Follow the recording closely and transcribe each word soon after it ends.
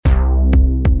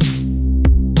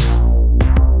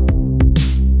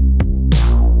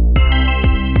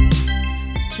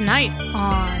Tonight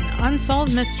on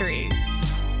Unsolved Mysteries,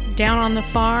 Down on the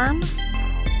Farm,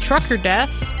 Trucker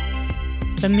Death,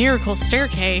 The Miracle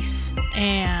Staircase,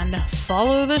 and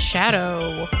Follow the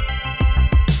Shadow.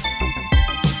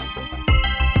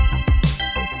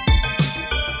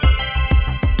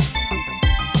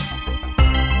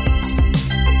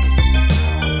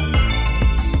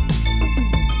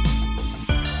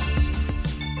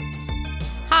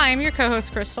 Hi, I'm your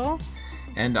co-host, Crystal.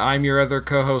 And I'm your other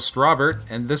co-host, Robert,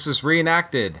 and this is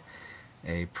Reenacted,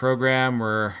 a program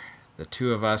where the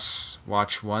two of us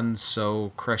watch one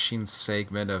soul-crushing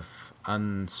segment of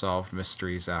unsolved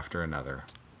mysteries after another.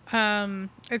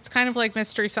 It's kind of like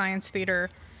Mystery Science Theater,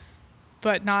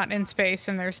 but not in space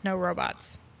and there's no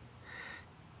robots.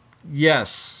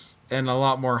 Yes, and a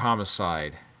lot more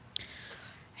homicide.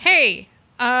 Hey,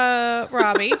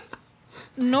 Robbie.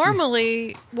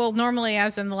 Normally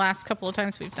as in the last couple of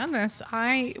times we've done this,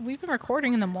 we've been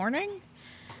recording in the morning.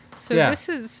 So yeah. This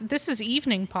is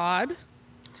evening pod.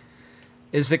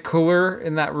 Is it cooler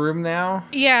in that room now?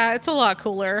 Yeah, it's a lot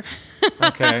cooler.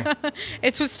 Okay.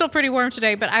 It was still pretty warm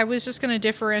today, but I was just going to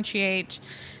differentiate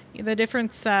the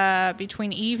difference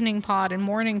between evening pod and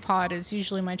morning pod is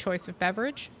usually my choice of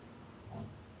beverage.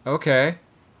 Okay.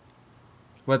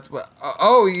 What?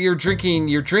 Oh, you're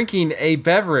drinking a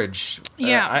beverage.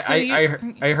 Yeah,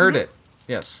 I heard it.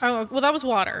 Yes. Oh, well, that was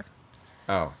water.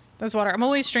 Oh. That's water. I'm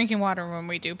always drinking water when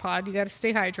we do pod. You got to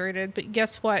stay hydrated. But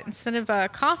guess what? Instead of a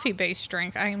coffee-based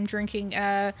drink, I am drinking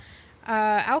a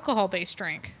alcohol-based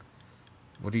drink.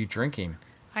 What are you drinking?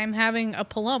 I'm having a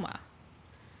Paloma.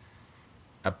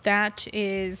 That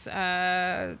is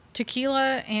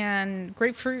tequila and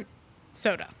grapefruit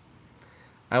soda.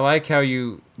 I like how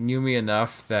you knew me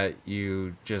enough that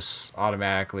you just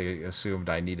automatically assumed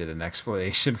I needed an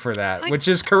explanation for that, which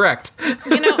is correct.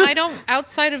 I don't,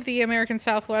 outside of the American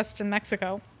Southwest and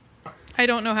Mexico, I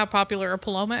don't know how popular a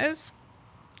Paloma is.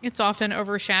 It's often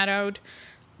overshadowed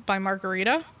by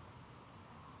margarita.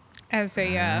 As a,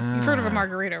 you've heard of a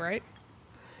margarita, right?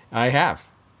 I have.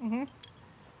 Mm-hmm.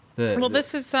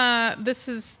 This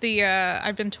is the,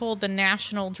 I've been told, the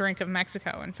national drink of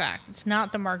Mexico, in fact. It's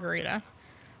not the margarita.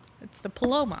 It's the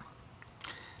Paloma.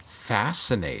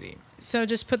 Fascinating. So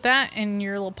just put that in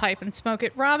your little pipe and smoke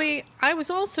it. Robbie, I was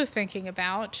also thinking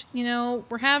about,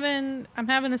 I'm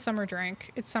having a summer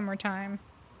drink. It's summertime.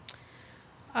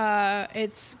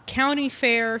 It's county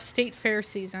fair, state fair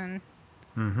season.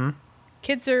 Mm-hmm.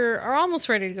 Kids are almost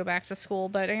ready to go back to school,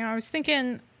 but I was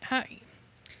thinking,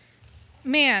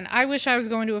 man, I wish I was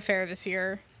going to a fair this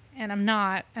year, and I'm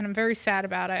not, and I'm very sad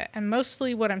about it. And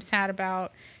mostly what I'm sad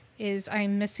about is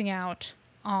I'm missing out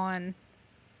on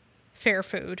fair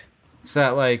food. Is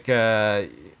that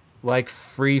like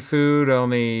free food,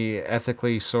 only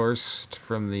ethically sourced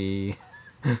from the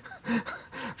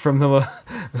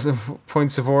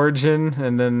points of origin,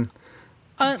 and then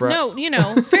no,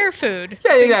 fair food.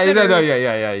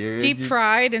 Yeah. Deep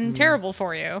fried and terrible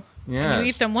for you. Yeah, you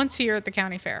eat them once a year at the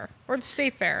county fair or the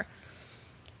state fair.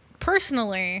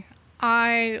 Personally,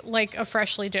 I like a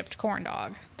freshly dipped corn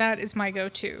dog. That is my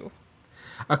go-to.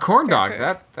 A corn dog?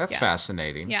 Food. That's yes.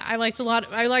 fascinating. Yeah, I liked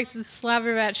to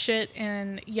slather that shit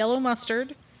in yellow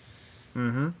mustard.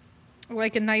 Mm-hmm.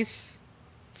 Like a nice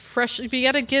you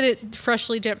gotta get it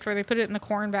freshly dipped where they put it in the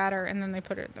corn batter and then they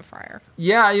put it in the fryer.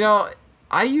 Yeah,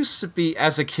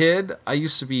 as a kid, I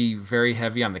used to be very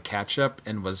heavy on the ketchup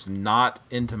and was not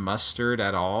into mustard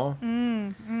at all.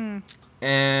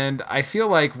 And I feel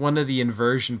like one of the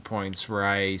inversion points where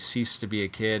I ceased to be a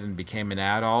kid and became an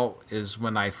adult is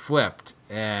when I flipped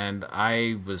and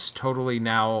I was totally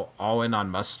now all in on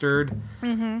mustard.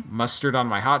 Mm-hmm. Mustard on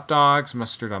my hot dogs,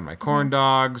 mustard on my corn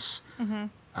dogs.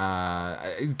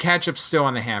 Mm-hmm. Ketchup still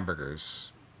on the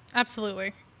hamburgers.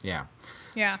 Absolutely. Yeah.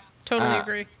 Yeah, totally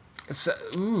agree.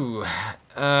 So,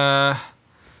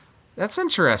 that's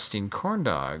interesting. Corn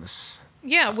dogs.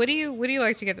 Yeah, what do you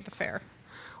like to get at the fair?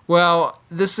 Well,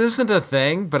 this isn't a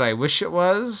thing, but I wish it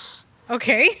was.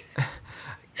 Okay.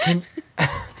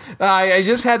 I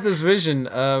just had this vision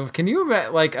of, can you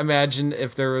imagine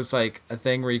if there was a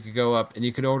thing where you could go up and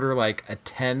you could order a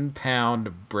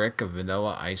 10-pound brick of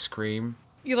vanilla ice cream?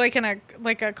 You like in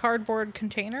a cardboard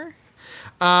container?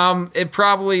 It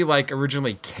probably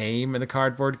originally came in a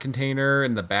cardboard container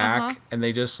in the back, and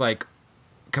they just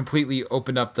completely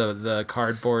open up the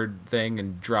cardboard thing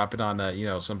and drop it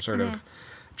on some sort of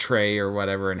tray or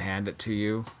whatever and hand it to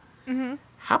you. Mm-hmm.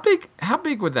 How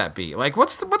big would that be?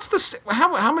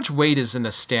 How much weight is in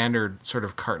a standard sort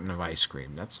of carton of ice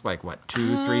cream? That's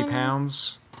 2-3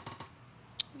 pounds?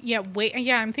 Yeah, weight.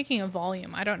 Yeah, I'm thinking of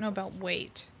volume. I don't know about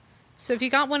weight. So if you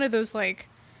got one of those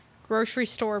grocery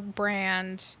store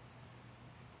brand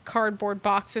cardboard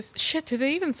boxes. Shit, do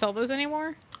they even sell those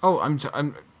anymore? Oh,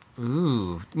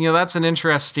 ooh. That's an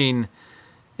interesting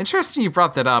you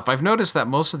brought that up. I've noticed that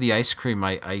most of the ice cream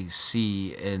I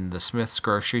see in the Smith's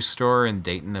grocery store in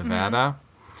Dayton, Nevada,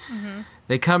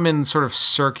 they come in sort of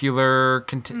circular,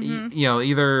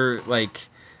 either like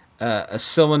a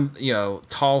cylinder,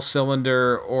 tall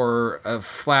cylinder, or a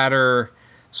flatter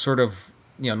sort of,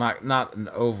 not an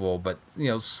oval, but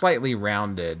slightly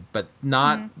rounded, but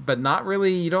not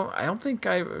really. I don't think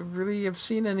I really have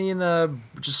seen any in a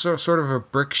just sort of a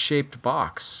brick shaped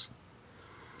box.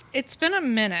 It's been a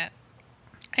minute,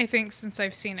 I think, since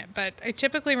I've seen it, but I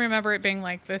typically remember it being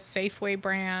like the Safeway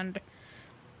brand,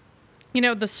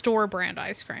 the store brand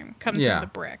ice cream comes in the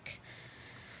brick.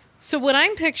 So what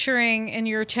I'm picturing in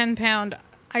your 10-pound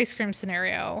ice cream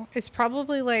scenario is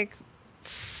probably like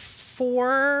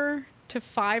 4 to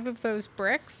 5 of those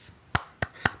bricks.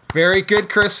 Very good,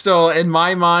 Crystal. In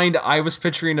my mind, I was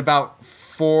picturing about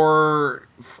 4,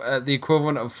 the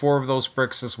equivalent of 4 of those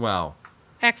bricks as well.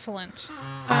 Excellent.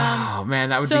 Oh man,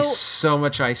 that would be so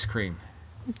much ice cream.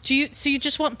 You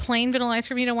just want plain vanilla ice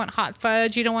cream? You don't want hot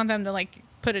fudge? You don't want them to like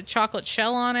put a chocolate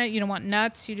shell on it? You don't want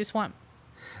nuts? You just want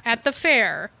at the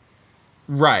fair,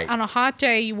 right? On a hot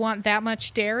day, you want that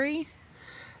much dairy?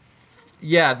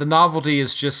 Yeah, the novelty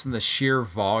is just in the sheer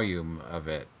volume of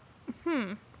it.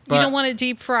 But you don't want it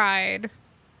deep fried.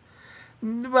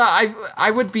 Well, I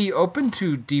would be open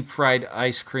to deep fried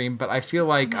ice cream, but I feel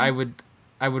like I would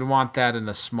want that in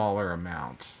a smaller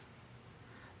amount.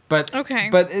 But okay.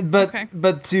 But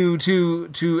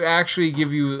to actually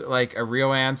give you like a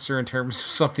real answer in terms of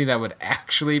something that would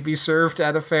actually be served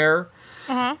at a fair.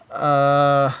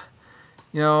 Gosh,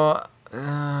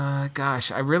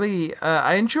 I really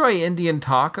I enjoy Indian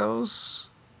tacos.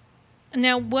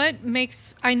 Now,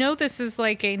 I know this is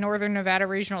like a Northern Nevada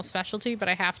regional specialty, but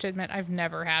I have to admit I've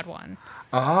never had one.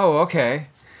 Oh, okay.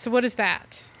 So what is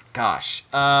that? Gosh,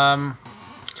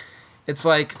 it's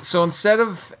like, so instead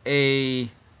of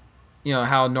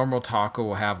how a normal taco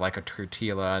will have like a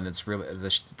tortilla and it's really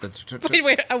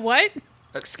Wait, a what?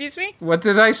 Excuse me? What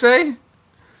did I say?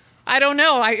 I don't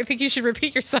know. I think you should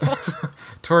repeat yourself.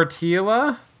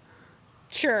 Tortilla?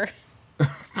 Sure.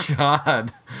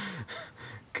 God.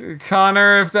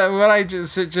 Connor, if what I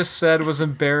just said was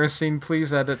embarrassing,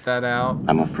 please edit that out.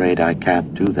 I'm afraid I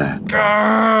can't do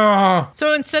that.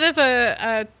 So instead of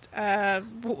the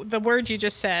word you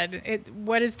just said,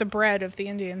 what is the bread of the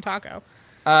Indian taco?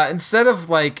 Instead of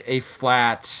like a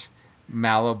flat,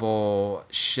 malleable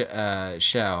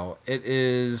shell,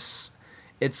 it's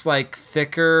like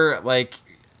thicker, like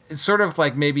it's sort of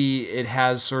like maybe it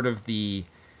has sort of the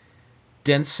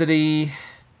density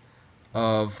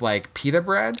of like pita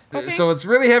bread. Okay. So it's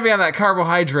really heavy on that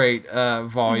carbohydrate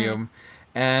volume,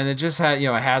 and it just it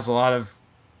has a lot of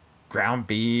ground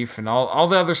beef and all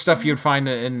the other stuff you'd find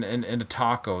in a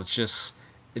taco. It's just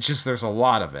there's a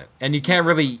lot of it, and you can't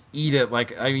really eat it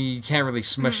you can't really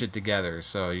smush it together.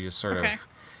 So you just sort of.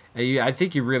 I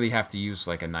think you really have to use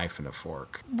like a knife and a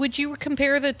fork. Would you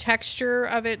compare the texture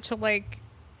of it to like,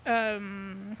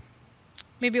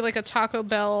 maybe like a Taco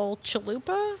Bell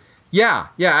chalupa? Yeah.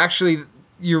 Actually,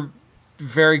 you're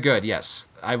very good. Yes,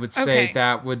 I would say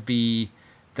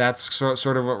that's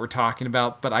sort of what we're talking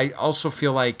about. But I also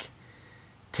feel like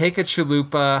take a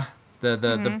chalupa,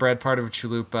 the bread part of a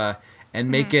chalupa,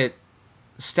 and make it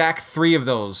stack 3 of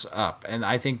those up, and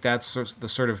I think that's the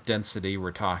sort of density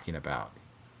we're talking about.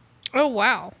 Oh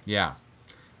wow! Yeah,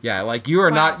 like you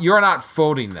are not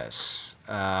folding this.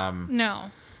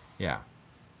 No. Yeah.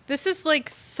 This is like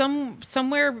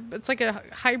somewhere. It's like a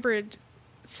hybrid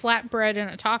flatbread and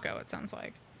a taco. It sounds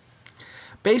like.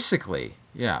 Basically,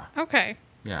 yeah. Okay.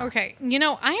 Yeah. Okay.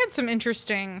 I had some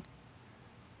interesting.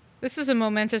 This is a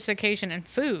momentous occasion in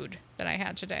food that I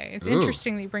had today. It's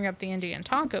interesting that you bring up the Indian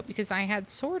taco because I had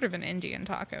sort of an Indian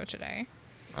taco today.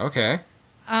 Okay.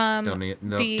 Don't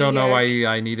know why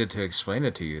I needed to explain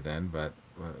it to you then, but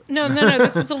no.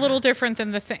 This is a little different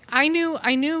than the thing. I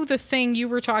knew the thing you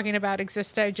were talking about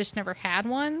existed. I just never had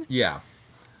one. Yeah.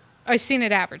 I've seen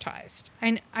it advertised.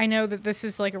 I know that this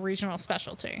is like a regional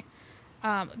specialty.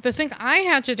 The thing I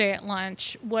had today at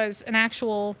lunch was an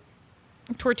actual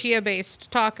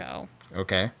tortilla-based taco.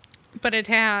 Okay. But it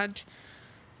had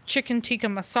chicken tikka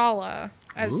masala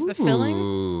as the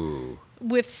filling.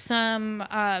 With some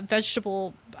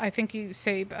vegetable, I think you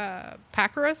say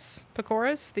pakoras,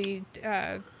 the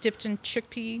dipped in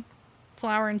chickpea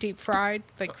flour and deep fried,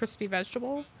 like crispy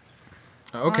vegetable.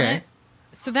 Okay.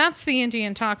 So that's the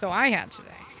Indian taco I had today.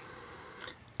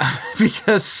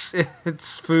 Because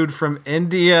it's food from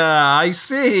India, I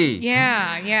see.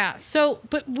 Yeah. So,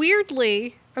 but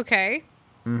weirdly, okay.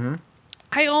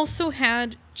 I also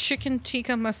had chicken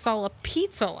tikka masala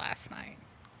pizza last night.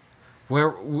 Where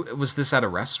was this at a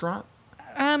restaurant?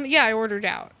 Yeah, I ordered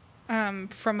out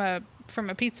from a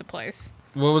pizza place.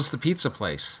 What was the pizza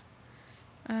place?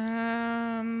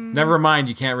 Um, Never mind,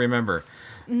 you can't remember.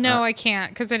 No, I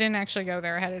can't because I didn't actually go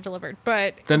there. I had it delivered.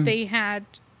 But Then- they had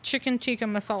chicken tikka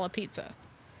masala pizza.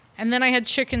 And then I had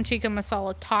chicken tikka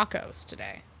masala tacos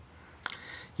today.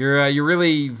 You're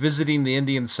really visiting the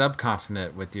Indian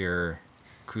subcontinent with your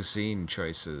cuisine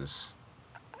choices.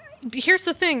 Here's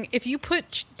the thing. If you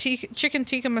put chicken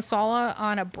tikka masala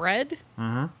on a bread,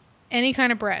 any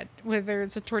kind of bread, whether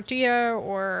it's a tortilla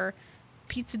or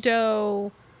pizza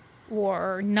dough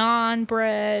or naan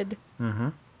bread,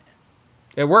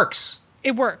 It works.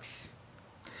 it works.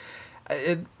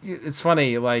 It's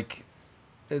funny, like,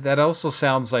 that also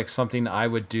sounds like something I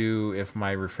would do if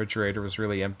my refrigerator was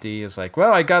really empty. It's like,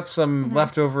 well, I got some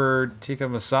leftover tikka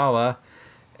masala,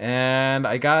 and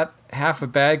I got half a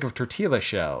bag of tortilla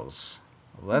shells.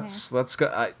 Let's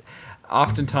go.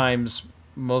 Oftentimes,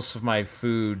 most of my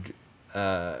food,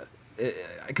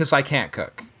 because I can't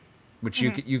cook, which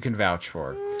you can vouch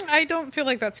for. I don't feel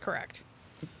like that's correct.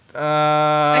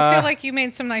 I feel like you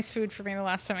made some nice food for me the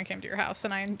last time I came to your house,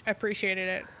 and I appreciated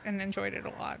it and enjoyed it a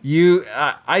lot.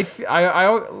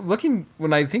 Looking,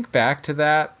 when I think back to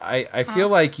that, I feel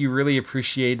like you really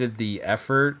appreciated the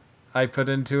effort I put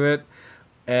into it,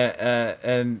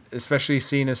 and especially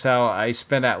seeing as how I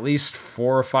spent at least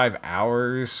 4 or 5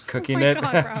 hours cooking it.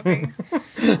 God, Robbie.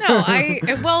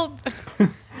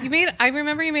 I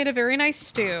remember you made a very nice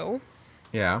stew.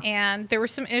 Yeah. And there were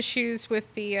some issues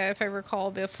with the, if I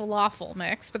recall, the falafel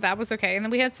mix, but that was okay. And then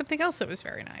we had something else that was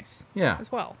very nice. Yeah.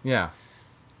 As well. Yeah.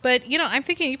 But, I'm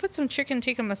thinking you put some chicken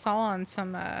tikka masala on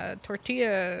some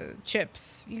tortilla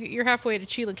chips. You're halfway to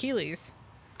chilaquiles.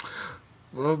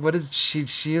 Well, what is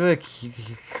Sheila?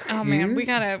 Oh, man. We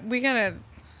gotta,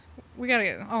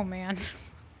 oh, man.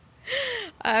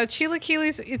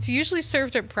 Chilaquiles, it's usually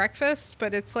served at breakfast,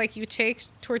 but it's like you take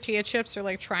tortilla chips or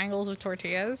like triangles of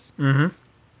tortillas.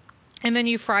 And then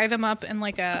you fry them up in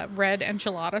like a red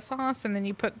enchilada sauce, and then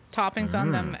you put toppings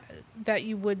on them that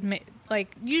you would make,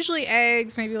 like usually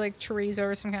eggs, maybe like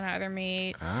chorizo or some kind of other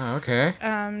meat. Ah,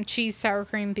 okay. Cheese, sour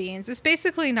cream, beans. It's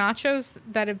basically nachos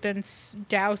that have been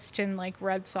doused in like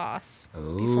red sauce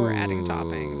before adding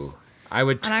toppings. I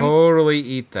would totally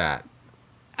eat that.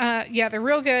 Yeah, they're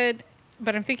real good,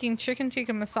 but I'm thinking chicken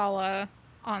tikka masala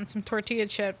on some tortilla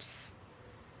chips.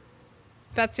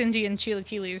 That's Indian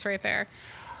chilaquiles right there.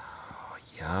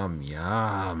 Yum,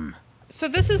 yum. So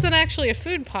this isn't actually a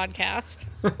food podcast,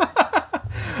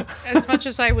 as much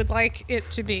as I would like it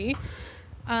to be.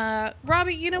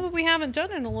 Robbie, you know what we haven't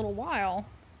done in a little while?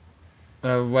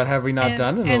 What have we not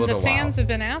done in a little while? And the fans have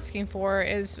been asking for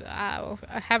is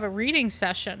have a reading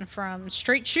session from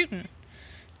Straight Shootin',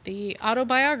 the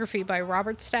autobiography by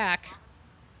Robert Stack,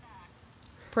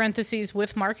 parentheses,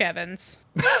 with Mark Evans.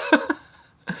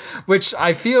 Which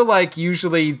I feel like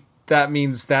usually that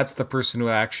means that's the person who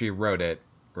actually wrote it,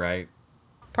 right?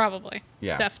 Probably.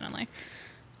 Yeah. Definitely.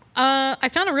 I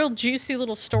found a real juicy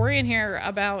little story in here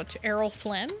about Errol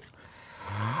Flynn.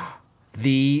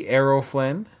 The Errol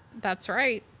Flynn? That's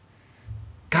right.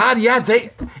 God, yeah,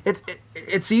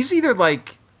 it's easy to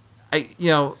like,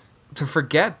 to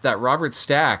forget that Robert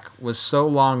Stack was so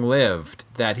long-lived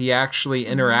that he actually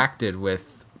interacted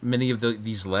with many of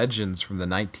these legends from the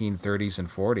 1930s and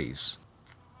 40s.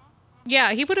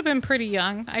 Yeah, he would have been pretty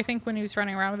young, I think, when he was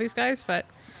running around with these guys, but...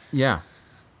 Yeah.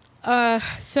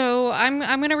 So I'm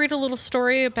going to read a little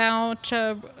story about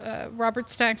Robert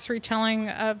Stack's retelling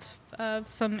of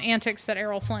some antics that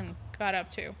Errol Flynn got up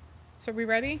to. So are we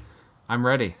ready? I'm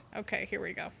ready. Okay, here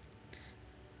we go.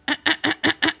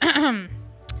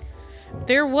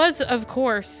 There was, of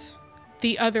course,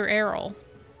 the other Errol.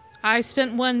 I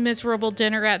spent one miserable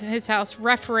dinner at his house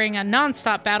refereeing a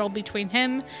nonstop battle between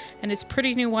him and his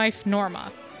pretty new wife,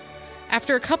 Norma.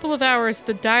 After a couple of hours,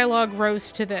 the dialogue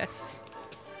rose to this.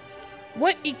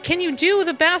 "What can you do with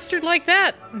a bastard like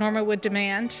that?" Norma would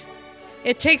demand.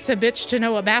 "It takes a bitch to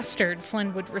know a bastard,"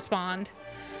 Flynn would respond.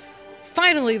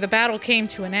 Finally, the battle came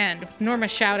to an end, with Norma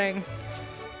shouting,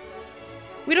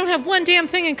 "We don't have one damn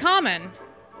thing in common."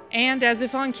 And, as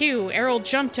if on cue, Errol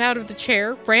jumped out of the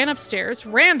chair, ran upstairs,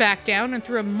 ran back down, and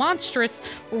threw a monstrous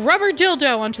rubber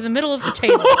dildo onto the middle of the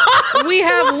table. We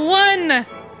have won!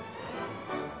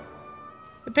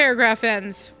 The paragraph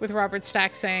ends with Robert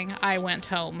Stack saying, "I went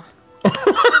home."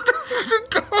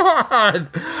 God!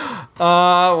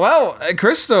 Well,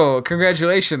 Crystal,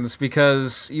 congratulations,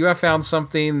 because you have found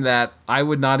something that I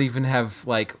would not even have,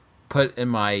 like, put in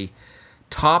my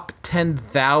top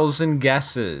 10,000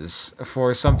 guesses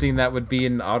for something that would be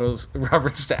in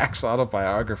Robert Stack's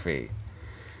autobiography.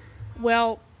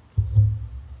 Well,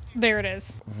 there it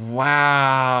is.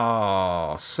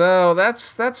 Wow. So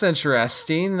that's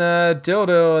interesting.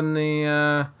 Dildo in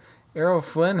the Errol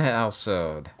Flynn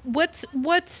household. What's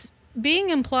being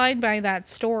implied by that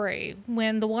story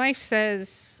when the wife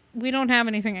says we don't have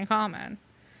anything in common,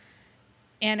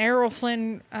 and Errol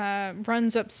Flynn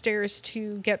runs upstairs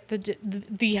to get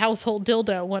the household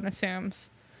dildo, one assumes,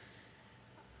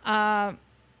 and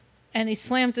he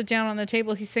slams it down on the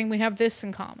table. He's saying we have this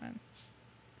in common.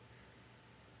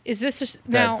 Is this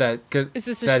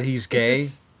that he's gay,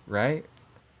 right?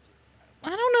 I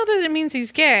don't know that it means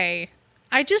he's gay.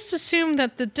 I just assume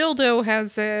that the dildo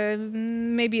has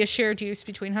maybe a shared use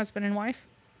between husband and wife.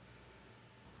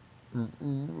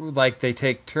 Like they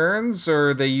take turns,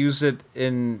 or they use it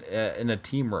in a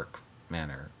teamwork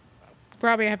manner.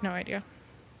 Robbie, I have no idea.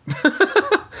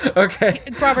 Okay.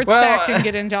 Robert Stack didn't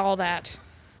get into all that.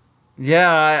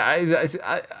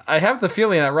 Yeah, I have the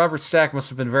feeling that Robert Stack must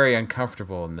have been very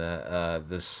uncomfortable in the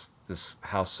this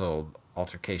household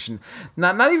altercation.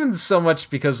 Not even so much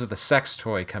because of the sex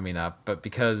toy coming up, but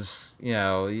because, you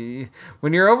know,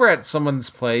 when you're over at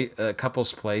someone's a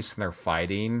couple's place and they're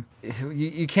fighting,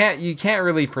 you can't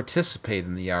really participate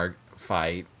in the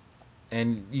fight,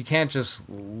 and you can't just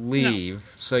leave.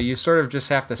 No. So you sort of just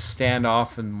have to stand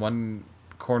off in one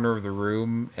corner of the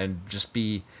room and just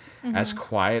be as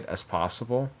quiet as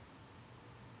possible.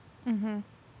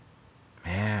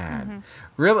 Man,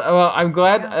 really? Well, I'm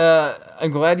glad.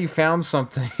 I'm glad you found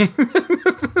something.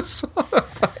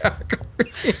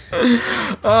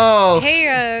 Oh,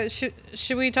 hey,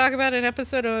 should we talk about an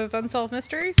episode of Unsolved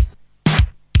Mysteries?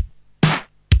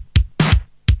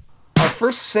 Our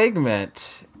first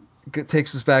segment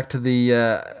takes us back to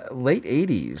the late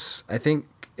 '80s. I think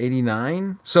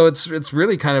 '89. So it's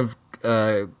really kind of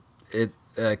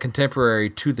contemporary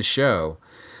to the show.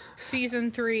 Season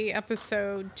 3,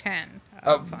 episode 10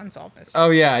 of Unsolved Mysteries.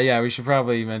 Oh, yeah, we should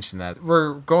probably mention that.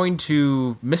 We're going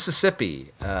to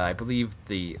Mississippi. I believe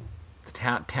the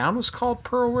town was called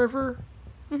Pearl River?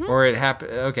 Or it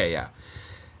happened... Okay, yeah.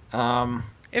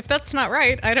 If that's not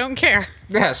right, I don't care.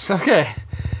 Yes, okay.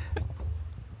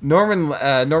 Norman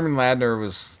Ladner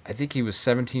was... I think he was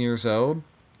 17 years old.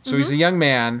 So he's a young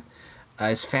man.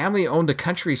 His family owned a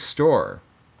country store,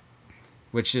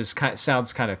 which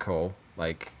sounds kind of cool.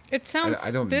 Like... It sounds...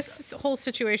 This whole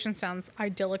situation sounds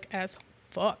idyllic as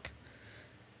fuck.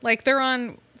 Like, they're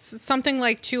on something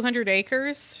like 200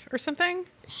 acres or something?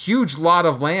 Huge lot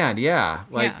of land, yeah.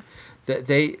 Like,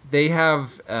 yeah. They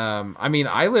have... I mean,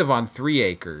 I live on 3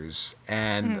 acres,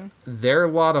 and their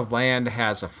lot of land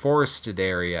has a forested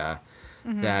area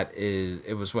that is...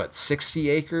 It was, 60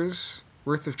 acres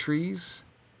worth of trees?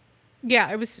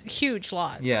 Yeah, it was a huge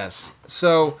lot. Yes.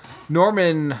 So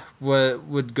Norman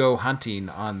would go hunting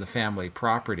on the family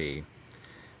property,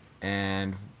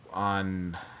 and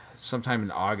on sometime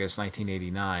in August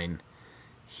 1989,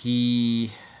 he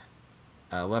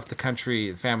left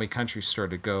the family country store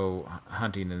to go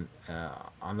hunting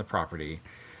on the property,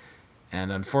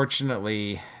 and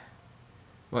unfortunately,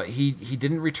 he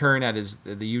didn't return at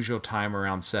the usual time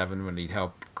around 7 when he'd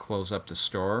help close up the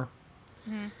store.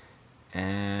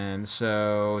 And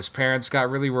so his parents got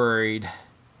really worried,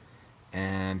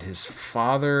 and his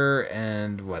father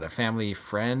and a family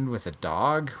friend with a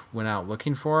dog went out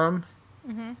looking for him.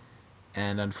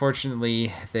 And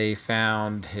unfortunately, they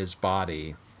found his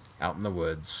body out in the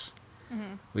woods.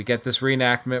 We get this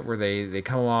reenactment where they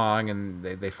come along and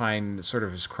they find sort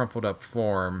of his crumpled up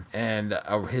form and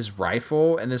his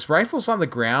rifle. And his rifle's on the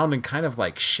ground and kind of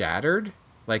like shattered.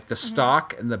 Like the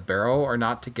stock and the barrel are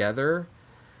not together,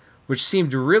 which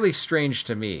seemed really strange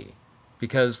to me,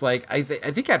 because like I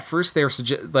think at first they were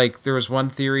there was one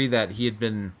theory that he had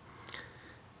been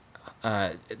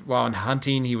while in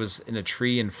hunting he was in a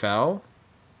tree and fell,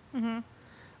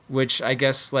 which I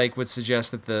guess like would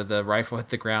suggest that the rifle hit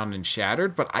the ground and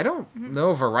shattered. But I don't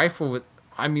know if a rifle would.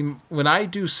 I mean, when I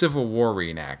do Civil War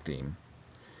reenacting,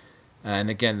 and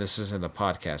again this isn't a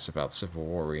podcast about Civil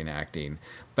War reenacting,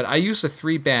 but I use a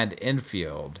 3-band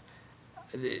Enfield.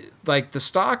 Like the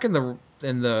stock and the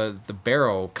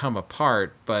barrel come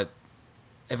apart, but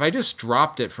if I just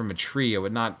dropped it from a tree, it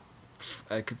would not.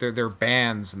 There are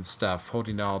bands and stuff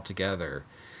holding it all together.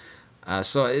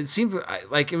 So it seemed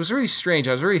like it was really strange.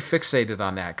 I was really fixated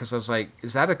on that because I was like,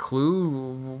 "Is that a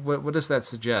clue? What does that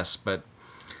suggest?" But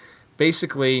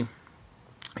basically,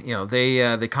 you know,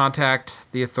 they contact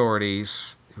the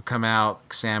authorities who come out,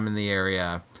 examine the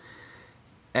area.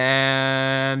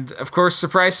 And, of course,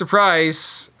 surprise,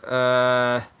 surprise,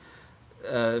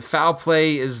 foul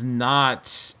play is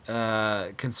not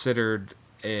considered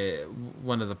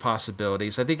one of the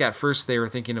possibilities. I think at first they were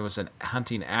thinking it was a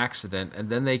hunting accident, and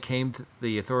then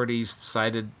the authorities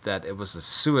decided that it was a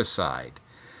suicide.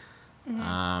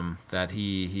 That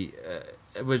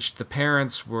which the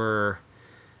parents were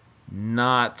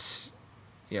not,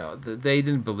 they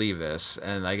didn't believe this,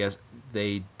 and I guess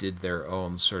they did their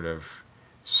own sort of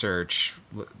search,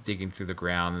 digging through the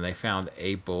ground, and they found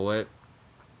a bullet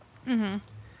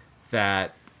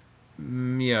that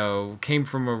came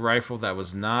from a rifle that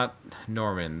was not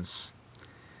Norman's,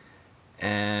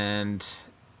 and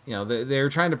they were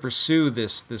trying to pursue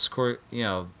this court,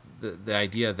 the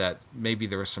idea that maybe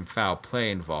there was some foul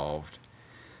play involved,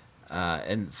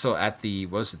 and so at the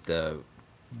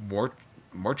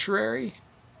mortuary,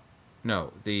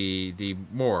 no, the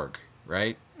morgue,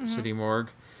 right, city morgue,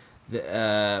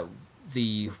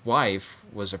 the wife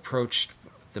was approached.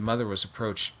 The mother was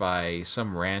approached by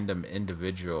some random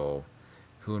individual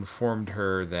who informed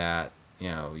her that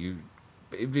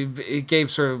it gave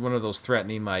sort of one of those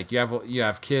threatening, like, you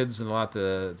have kids and a lot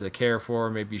to care for.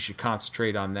 Maybe you should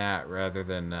concentrate on that rather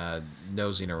than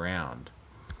nosing around.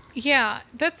 Yeah,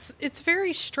 it's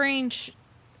very strange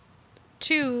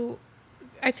too.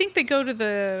 I think they go to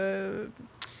the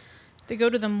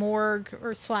morgue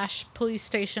or / police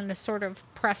station to sort of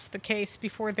press the case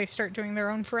before they start doing their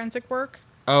own forensic work.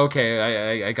 Oh,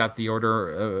 okay, I got the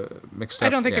order mixed up. I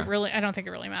don't think it really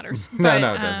matters. No, it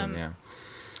doesn't. Yeah.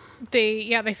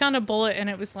 They found a bullet and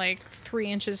it was like 3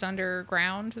 inches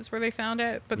underground is where they found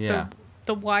it. But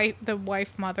the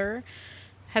wife mother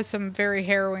has some very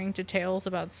harrowing details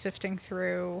about sifting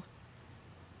through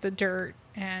the dirt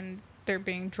and there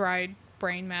being dried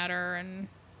brain matter, and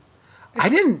I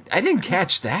didn't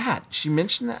catch that. She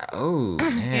mentioned that. Oh,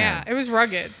 man. Yeah, it was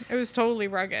rugged. It was totally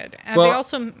rugged. And they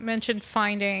also mentioned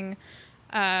finding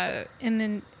in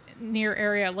the near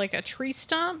area like a tree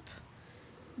stump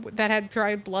that had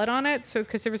dried blood on it. So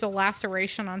because there was a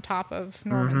laceration on top of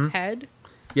Norman's head.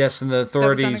 Yes, and the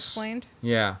authorities. That was unexplained.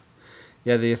 Yeah,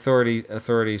 the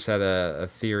authorities had a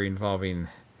theory involving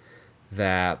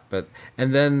that,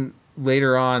 and then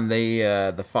later on,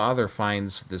 the father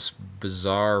finds this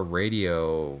bizarre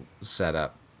radio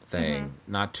setup thing,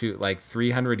 not too, like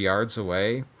 300 yards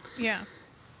away. Yeah.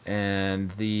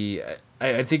 And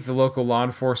I think the local law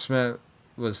enforcement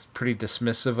was pretty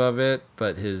dismissive of it,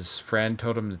 but his friend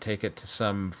told him to take it to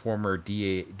some former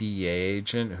DEA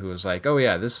agent who was like, "Oh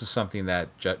yeah, this is something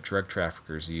that drug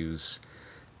traffickers use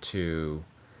to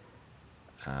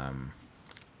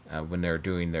when they're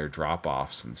doing their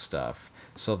drop-offs and stuff."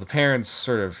 So the parents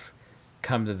sort of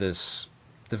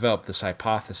develop this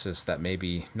hypothesis that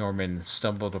maybe Norman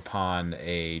stumbled upon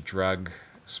a drug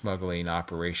smuggling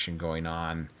operation going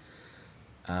on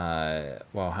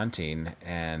while hunting,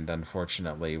 and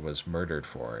unfortunately was murdered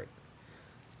for it.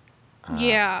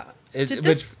 Yeah.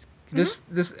 This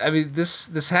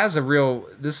has a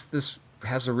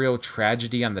real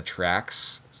tragedy on the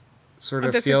tracks sort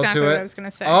of That's feel exactly to it. what I was going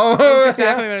to say. Oh, that's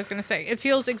exactly what I was going to say. It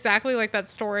feels exactly like that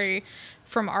story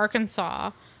from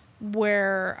Arkansas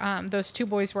where those 2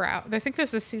 boys were out. I think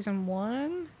this is season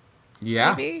 1.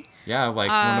 Yeah. Maybe? Yeah,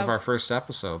 like one of our first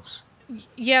episodes.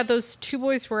 Yeah, those 2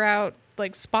 boys were out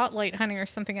like spotlight hunting or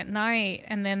something at night,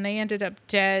 and then they ended up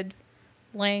dead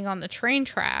laying on the train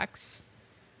tracks.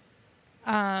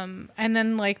 And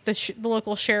then like the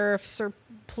local sheriff's or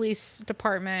police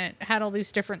department had all these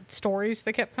different stories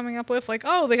they kept coming up with, like,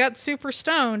 oh, they got super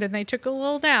stoned and they took a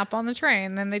little nap on the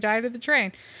train, then they died of the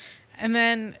train. And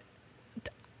then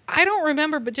I don't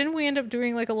remember, but didn't we end up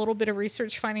doing like a little bit of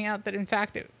research finding out that in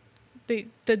fact the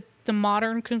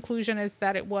modern conclusion is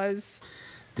that it was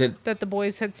that the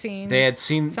boys had seen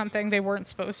something they weren't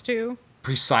supposed to?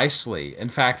 Precisely. In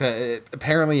fact,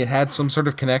 apparently it had some sort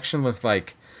of connection with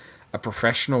like a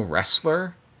professional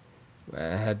wrestler.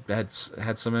 Had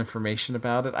some information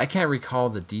about it. I can't recall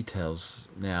the details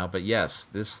now, but yes,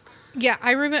 this. Yeah,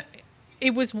 I remember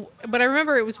it was, but I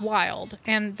remember it was wild,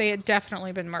 and they had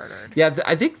definitely been murdered. Yeah,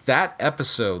 I think that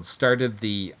episode started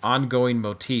the ongoing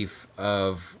motif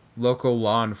of local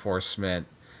law enforcement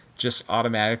just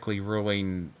automatically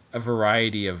ruling a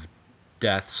variety of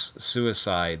deaths,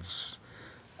 suicides,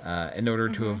 in order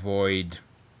to avoid,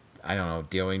 I don't know,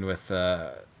 dealing with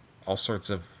all sorts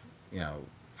of,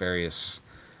 various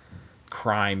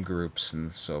crime groups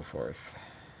and so forth.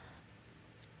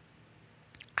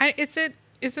 Is it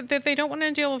that they don't want to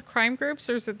deal with crime groups,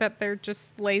 or is it that they're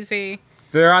just lazy?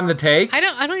 They're on the take?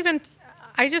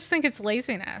 I just think it's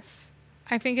laziness.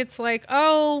 I think it's like,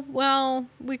 oh, well,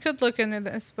 we could look into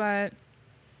this, but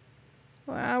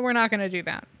we're not going to do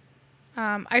that.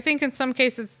 I think in some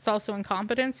cases it's also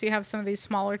incompetence. You have some of these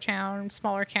smaller town,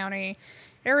 smaller county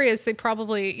areas. They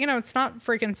probably, it's not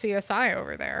freaking CSI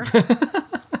over there.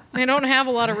 They don't have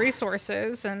a lot of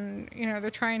resources, and they're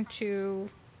trying to.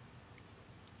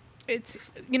 It's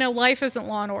life isn't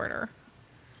Law and Order.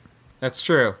 That's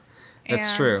true.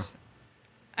 That's true.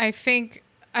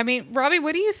 Robbie,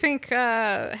 what do you think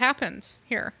happened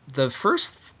here? The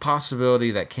first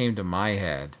possibility that came to my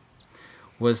head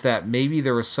was that maybe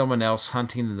there was someone else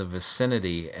hunting in the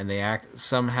vicinity, and they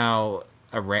somehow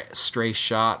a stray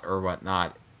shot or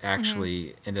whatnot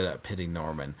actually ended up hitting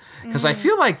Norman. Because I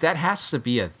feel like that has to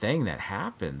be a thing that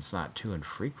happens not too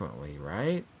infrequently,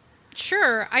 right?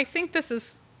 Sure. I think this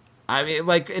is... I mean,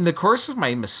 like, in the course of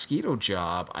my mosquito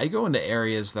job, I go into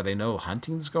areas that I know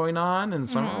hunting's going on, and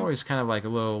so I'm always kind of like a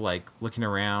little, like, looking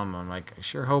around. I'm like, I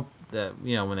sure hope that,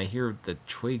 when they hear the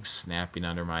twigs snapping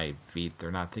under my feet,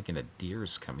 they're not thinking a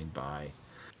deer's coming by.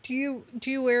 Do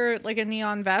you wear, like, a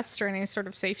neon vest or any sort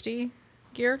of safety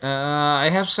gear? I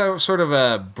have sort of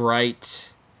a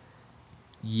bright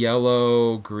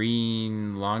yellow,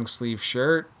 green, long-sleeve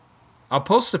shirt. I'll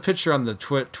post a picture on the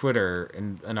Twitter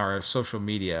and our social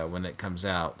media when it comes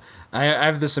out. I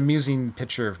have this amusing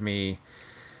picture of me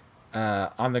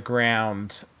on the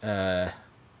ground,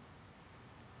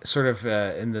 sort of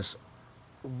in this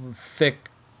thick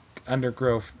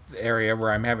undergrowth area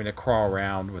where I'm having to crawl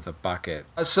around with a bucket.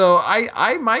 So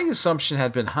my assumption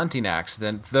had been hunting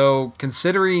accident, though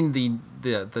considering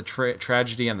the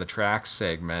tragedy on the tracks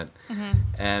segment,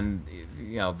 and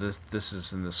this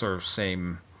is in the sort of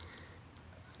same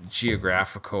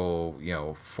geographical,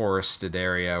 forested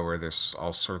area where there's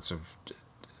all sorts of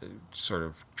sort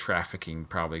of trafficking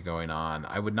probably going on.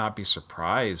 I would not be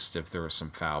surprised if there was some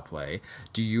foul play.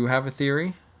 Do you have a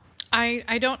theory?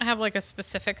 I don't have like a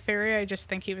specific theory. I just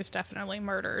think he was definitely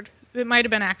murdered. It might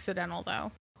have been accidental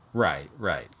though. Right.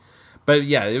 But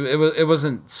yeah, it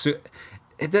wasn't.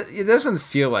 It doesn't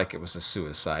feel like it was a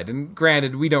suicide. And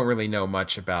granted, we don't really know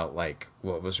much about like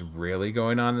what was really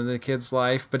going on in the kid's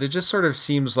life, but it just sort of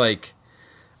seems like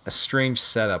a strange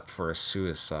setup for a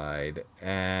suicide.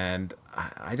 And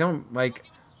I don't like.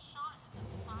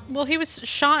 Well, he was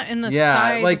shot in the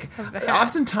side of the head.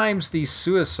 Oftentimes these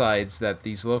suicides that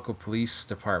these local police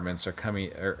departments are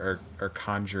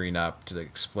conjuring up to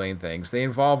explain things, they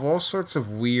involve all sorts of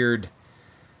weird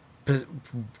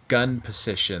gun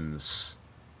positions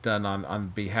done on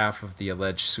behalf of the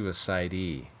alleged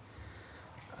suicidee.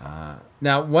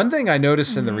 Now, one thing I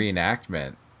noticed in the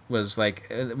reenactment was like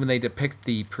when they depict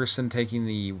the person taking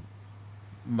the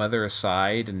mother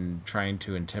aside and trying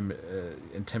to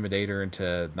intimidate her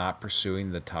into not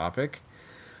pursuing the topic.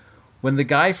 When the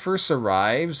guy first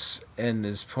arrives and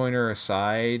is pointing her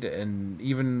aside, and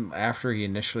even after he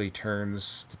initially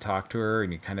turns to talk to her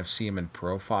and you kind of see him in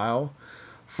profile,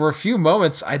 for a few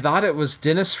moments I thought it was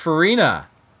Dennis Farina.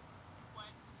 What?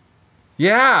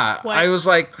 Yeah, what? I was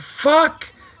like,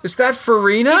 fuck, is that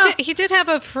Farina? He did have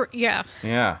a... Yeah.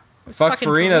 Yeah. Fuck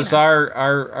Farina's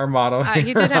our motto.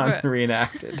 He did have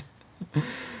reenacted.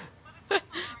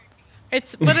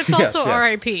 It's also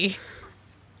R.I.P.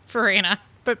 Farina,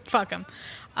 but fuck him.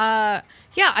 Yeah,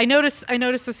 I noticed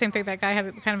the same thing. That guy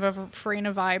had kind of a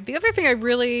Farina vibe. The other thing I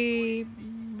really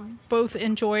both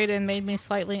enjoyed and made me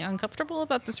slightly uncomfortable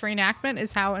about this reenactment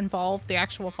is how involved the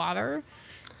actual father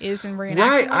is in reenacting.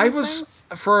 Right, I was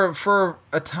for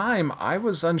a time I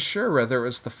was unsure whether it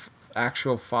was the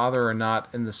actual father or not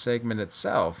in the segment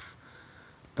itself,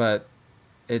 but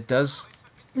it does.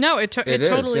 No, it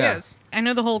totally is. I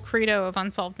know the whole credo of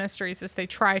Unsolved Mysteries is they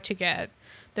try to get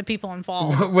the people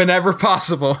involved whenever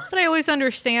possible. But I always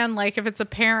understand, like, if it's a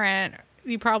parent,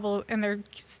 and their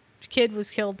kid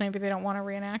was killed, maybe they don't want to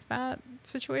reenact that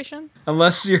situation.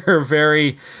 Unless you're a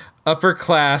very upper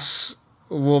class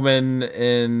woman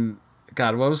in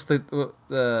God, what was the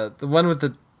one with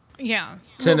the yeah.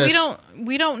 tennis? Well,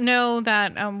 we don't know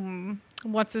that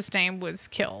what's his name was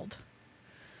killed.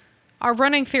 Our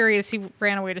running theory is he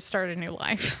ran away to start a new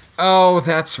life. Oh,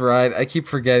 that's right. I keep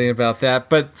forgetting about that.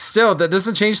 But still, that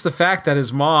doesn't change the fact that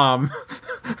his mom...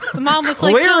 The mom was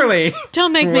clearly, like,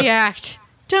 don't make me act.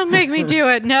 Don't make me do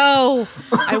it. No,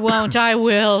 I won't. I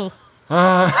will.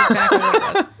 That's exactly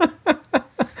what it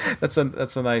was.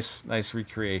 That's a nice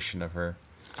recreation of her.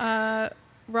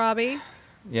 Robbie?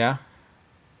 Yeah?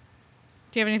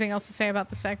 Do you have anything else to say about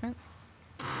the segment?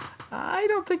 I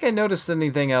don't think I noticed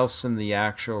anything else in the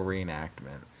actual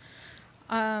reenactment.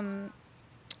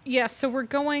 Yeah, so we're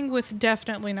going with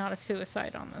definitely not a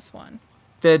suicide on this one.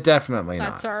 Definitely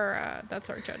not. That's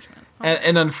our judgment.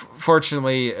 And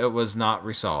unfortunately, it was not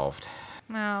resolved.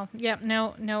 No. Yep.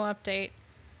 No update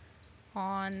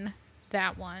on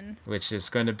that one. Which is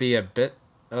going to be a bit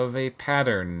of a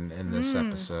pattern in this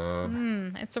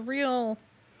episode. It's a real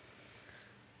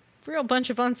bunch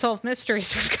of unsolved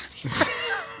mysteries we've got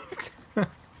here.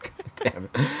 Damn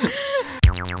it.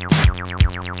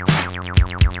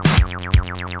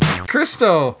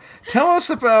 Christo, tell us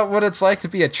about what it's like to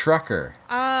be a trucker.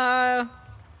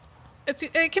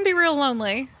 It can be real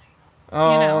lonely.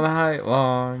 All night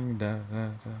long. Da,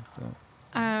 da, da,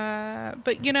 da.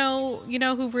 But you know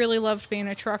who really loved being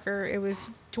a trucker? It was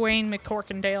Dwayne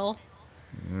McCorkindale.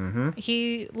 Mm-hmm.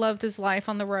 He loved his life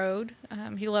on the road.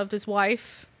 He loved his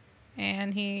wife,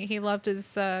 and he loved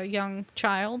his young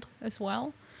child as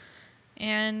well.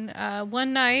 And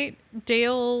one night,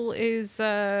 Dale is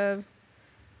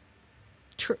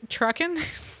trucking.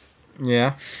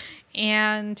 Yeah.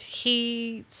 And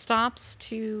he stops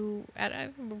at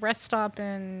a rest stop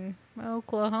in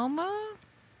Oklahoma.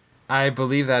 I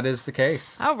believe that is the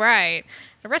case. All right.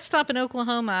 A rest stop in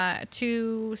Oklahoma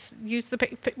to use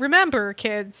the... Remember,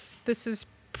 kids, this is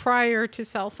prior to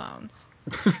cell phones.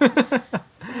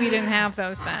 We didn't have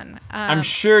those then. I'm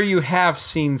sure you have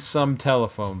seen some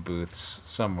telephone booths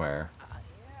somewhere.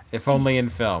 If only in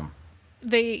film.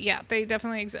 They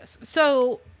definitely exist.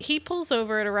 So he pulls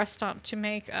over at a rest stop to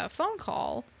make a phone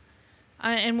call.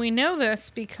 And we know this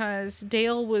because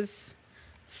Dale was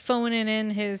phoning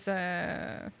in his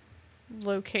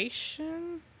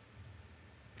location.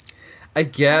 I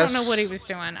guess. I don't know what he was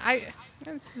doing.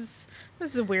 This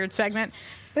is a weird segment.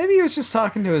 Maybe he was just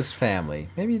talking to his family.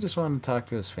 Maybe he just wanted to talk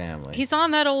to his family. He's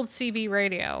on that old CB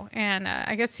radio, and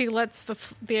I guess he lets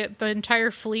the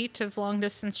entire fleet of long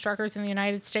distance truckers in the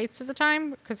United States at the time,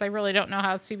 because I really don't know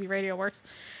how CB radio works.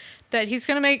 That he's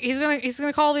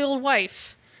gonna call the old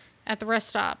wife at the rest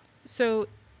stop. So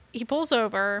he pulls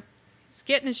over. He's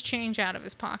getting his change out of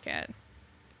his pocket.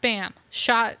 Bam!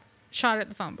 Shot at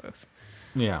the phone booth.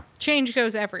 Yeah. Change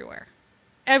goes everywhere.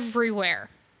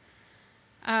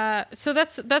 So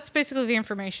that's basically the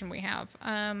information we have.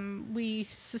 We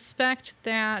suspect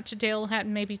that Dale had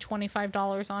maybe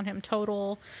 $25 on him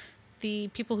total. The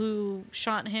people who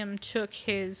shot him took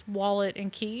his wallet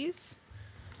and keys.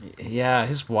 Yeah,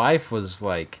 his wife was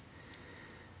like,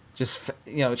 just,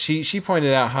 she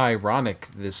pointed out how ironic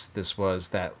this was,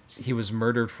 that he was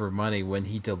murdered for money when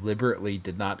he deliberately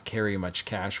did not carry much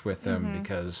cash with him,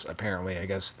 because apparently, I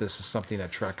guess this is something that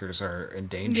truckers are in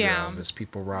danger of, is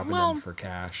people robbing them for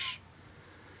cash.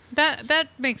 That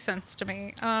makes sense to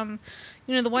me.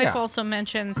 The wife also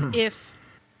mentions if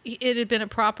it had been a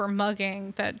proper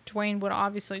mugging, that Dwayne would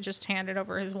obviously just handed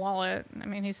over his wallet. I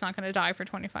mean, he's not going to die for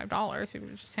 $25. He would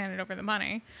have just handed over the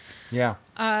money. Yeah.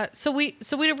 So we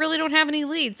really don't have any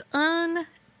leads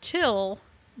until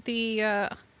the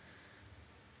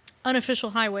unofficial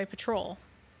highway patrol,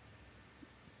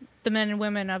 the men and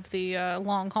women of the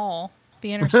long haul,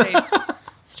 the interstates,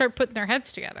 start putting their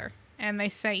heads together. And they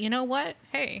say, you know what?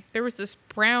 Hey, there was this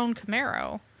brown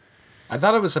Camaro. I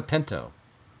thought it was a Pinto.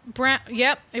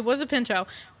 Yep, it was a Pinto.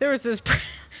 There was this...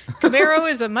 Camaro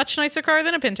is a much nicer car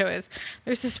than a Pinto is.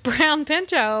 There's this brown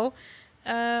Pinto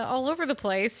all over the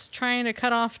place trying to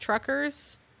cut off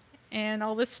truckers and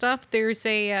all this stuff. There's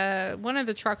one of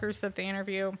the truckers that they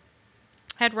interview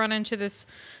had run into this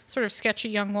sort of sketchy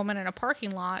young woman in a parking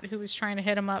lot who was trying to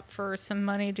hit him up for some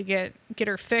money to get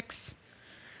her fix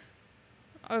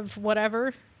of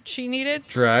whatever she needed.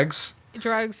 Drugs,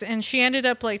 and she ended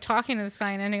up talking to this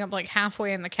guy and ending up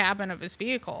halfway in the cabin of his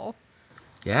vehicle.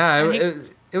 Yeah,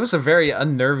 it was a very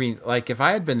unnerving, if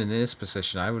I had been in his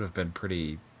position, I would have been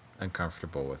pretty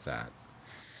uncomfortable with that.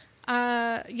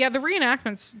 Yeah, the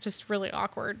reenactment's just really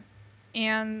awkward.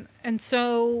 And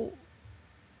so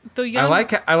the young...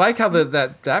 I like how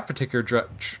that particular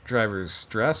driver's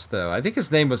dressed, though. I think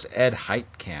his name was Ed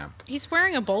Heitkamp. He's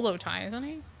wearing a bolo tie, isn't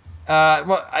he?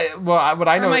 What I know, or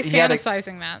am I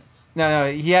fantasizing that?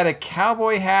 No, he had a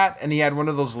cowboy hat and he had one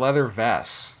of those leather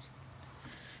vests.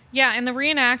 Yeah, in the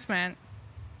reenactment,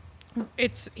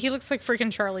 he looks like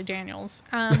freaking Charlie Daniels.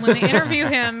 When they interview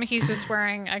him, he's just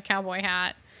wearing a cowboy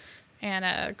hat and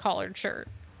a collared shirt.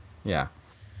 Yeah.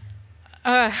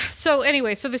 So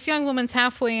anyway, this young woman's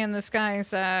halfway in this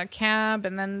guy's cab,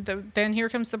 and then here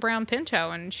comes the brown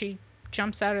Pinto, and she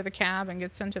jumps out of the cab and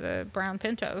gets into the brown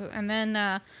Pinto, and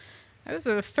then was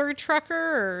it a third trucker,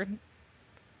 or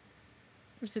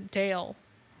was it Dale?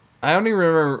 I only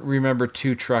remember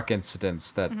two truck incidents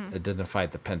that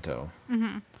identified the Pinto.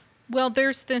 Mm-hmm. Well,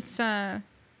 there's this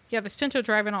this Pinto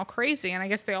driving all crazy, and I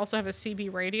guess they also have a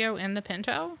CB radio in the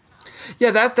Pinto.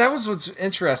 Yeah, that was what's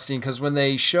interesting, because when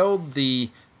they showed the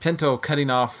Pinto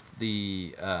cutting off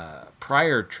the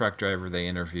prior truck driver they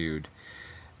interviewed,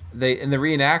 they in the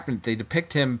reenactment they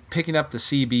depict him picking up the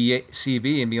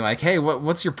CB and being like, "Hey,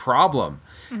 what's your problem?"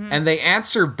 And they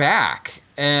answer back,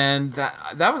 and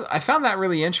that was I found that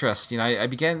really interesting. I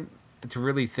began to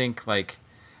really think like,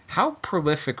 how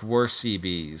prolific were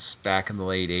CBs back in the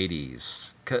late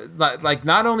 80s? Like,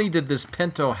 not only did this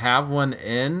Pinto have one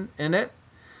in it,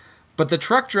 but the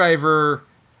truck driver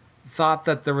thought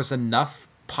that there was enough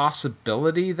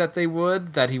possibility that they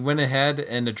would, that he went ahead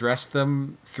and addressed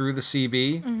them through the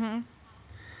CB. Mm-hmm.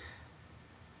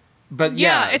 But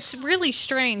yeah, it's really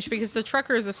strange because the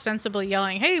trucker is ostensibly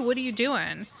yelling, "Hey, what are you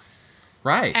doing?"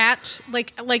 Right. At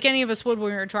like any of us would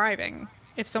when we were driving.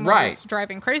 If someone was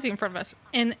driving crazy in front of us,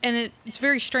 and it's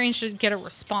very strange to get a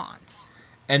response.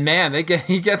 And man,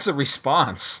 he gets a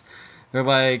response. They're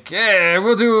like, "Yeah,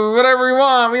 we'll do whatever we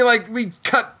want. We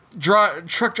cut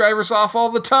truck drivers off all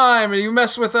the time, and you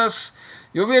mess with us,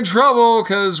 you'll be in trouble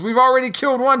because we've already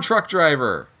killed one truck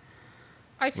driver."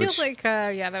 I feel like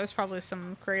that was probably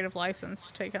some creative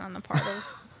license taken on the part of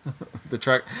the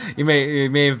truck. You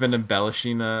may have been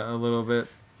embellishing a little bit.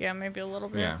 Yeah, maybe a little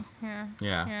bit.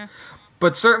 Yeah.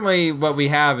 But certainly what we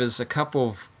have is a couple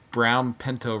of Brown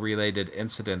Pinto-related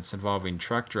incidents involving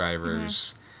truck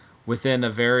drivers within a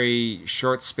very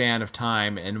short span of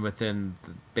time and within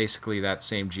basically that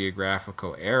same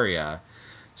geographical area.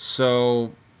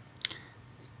 So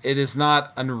it is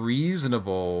not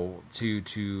unreasonable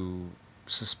to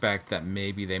suspect that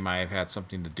maybe they might have had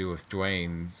something to do with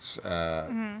Dwayne's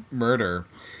murder.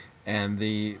 And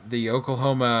the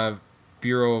Oklahoma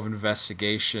Bureau of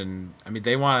Investigation, I mean,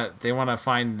 they want to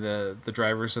find the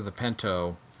drivers of the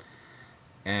Pinto,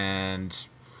 and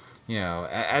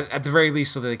at the very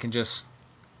least, so that they can just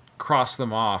cross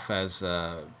them off as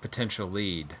a potential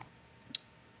lead.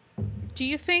 Do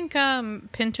you think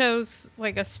Pinto's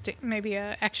like maybe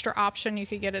a extra option you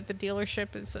could get at the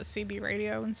dealership is a CB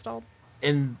radio installed?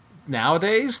 In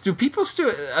nowadays, do people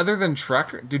still, other than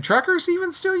do truckers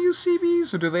even still use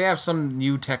CBs, or do they have some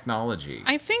new technology?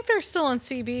 I think they're still on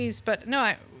CBs, but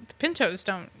no, the Pintos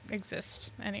don't exist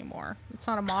anymore. It's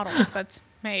not a model that's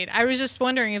made. I was just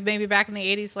wondering if maybe back in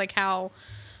the 80s, like how,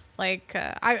 like,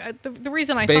 the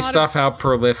reason I based thought off how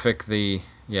prolific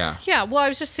yeah, well, I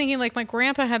was just thinking, like, my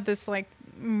grandpa had this, like,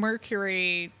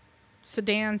 Mercury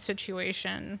sedan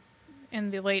situation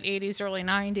in the late 80s, early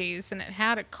 90s, and it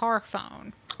had a car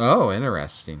phone. Oh,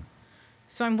 interesting.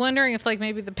 So I'm wondering if, like,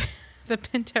 maybe the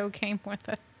Pinto came with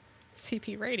a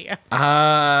CB radio.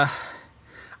 I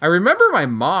remember my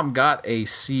mom got a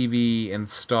CB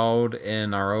installed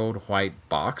in our old white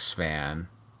box van.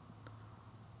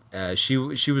 She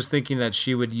was thinking that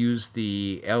she would use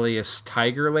the Elias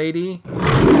Tiger Lady.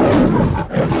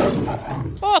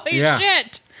 Holy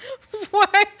shit!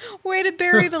 Why? Way to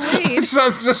bury the lead. so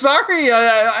sorry.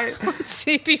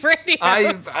 CB radio.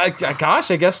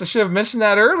 Gosh, I guess I should have mentioned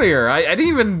that earlier. I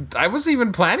wasn't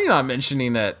even planning on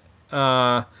mentioning it.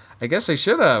 I guess I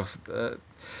should have. Though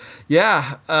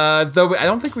I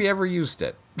don't think we ever used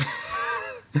it.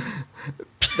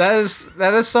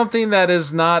 That is something that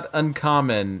is not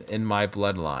uncommon in my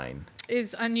bloodline.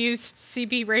 Is unused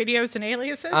CB radios and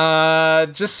aliases?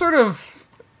 Just sort of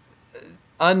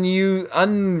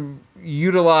unutilized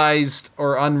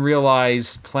or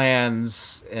unrealized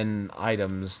plans and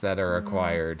items that are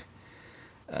acquired.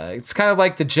 It's kind of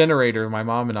like the generator my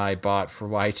mom and I bought for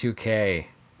Y2K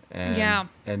and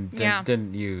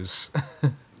didn't use.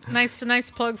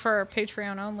 Nice plug for our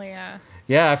Patreon only.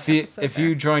 If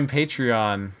you join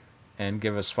Patreon and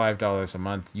give us $5 a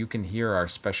month, you can hear our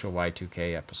special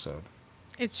Y2K episode.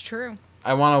 It's true.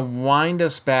 I want to wind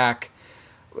us back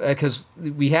because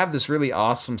we have this really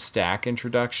awesome Stack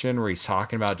introduction where he's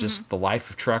talking about just the life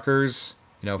of truckers,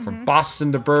 from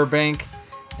Boston to Burbank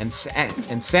and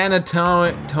San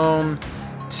Antonio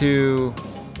to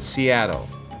Seattle.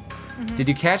 Did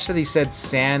you catch that he said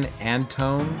San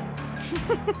Antone?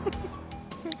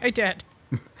 I did.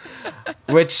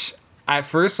 Which at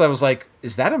first I was like,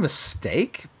 is that a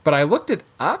mistake? But I looked it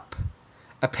up.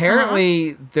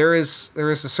 Apparently there is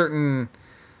a certain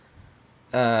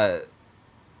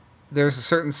there's a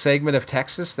certain segment of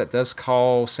Texas that does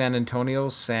call San Antonio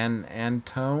San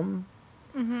Antone.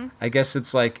 I guess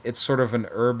it's sort of an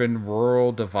urban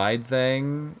rural divide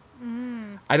thing.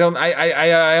 I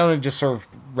only just sort of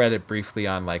read it briefly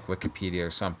on like Wikipedia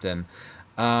or something.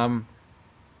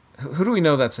 Who do we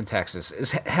know that's in Texas?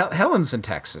 Is Helen's in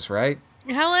Texas, right?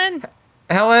 Helen.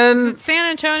 Is it San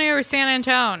Antonio or San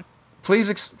Antone?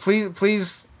 Please explain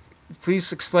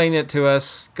it to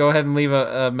us. Go ahead and leave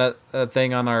a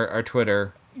thing on our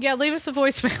Twitter. Yeah, leave us a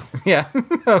voicemail. Yeah.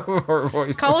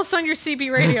 Call us on your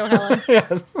CB radio, Helen.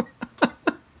 Yes.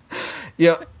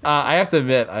 Yeah, I have to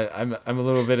admit, I'm a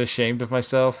little bit ashamed of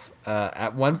myself.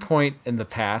 At one point in the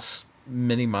past,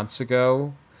 many months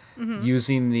ago,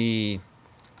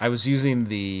 I was using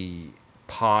the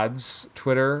Pods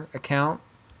Twitter account,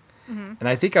 and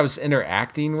I think I was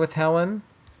interacting with Helen,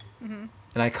 and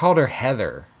I called her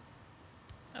Heather.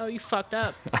 Oh, you fucked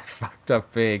up. I fucked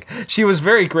up big. She was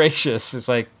very gracious. It's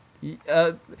like,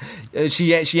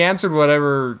 she answered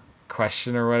whatever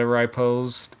question or whatever I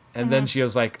posed. And then she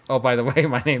was like, "Oh, by the way,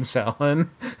 my name's Helen."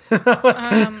 Do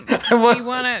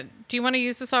you want to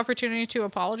use this opportunity to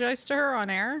apologize to her on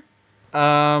air?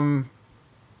 Helen.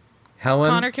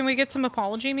 Connor, can we get some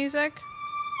apology music?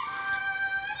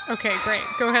 Okay, great.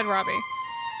 Go ahead, Robbie.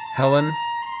 Helen,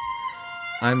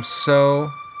 I'm so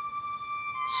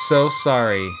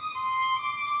sorry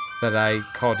that I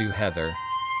called you Heather.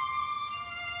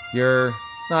 You're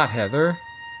not Heather.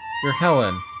 You're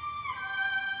Helen.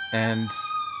 And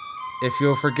if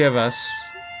you'll forgive us,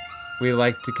 we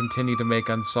like to continue to make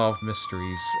Unsolved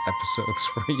Mysteries episodes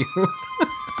for you.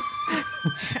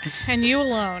 And you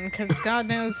alone, because God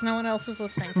knows no one else is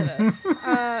listening to this.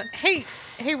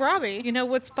 Hey, Robbie, you know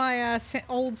what's by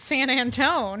old San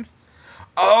Antone?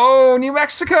 Oh, New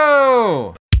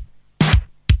Mexico!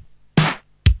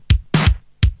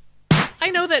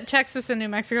 I know that Texas and New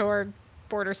Mexico are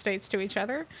border states to each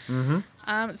other.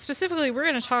 Specifically, we're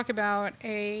going to talk about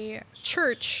a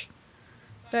church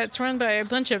that's run by a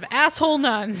bunch of asshole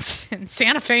nuns in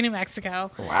Santa Fe, New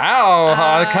Mexico.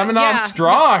 Wow, coming on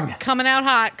strong. Coming out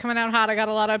hot. I got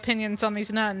a lot of opinions on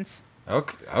these nuns.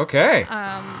 Okay.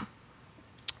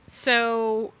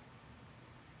 So,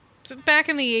 back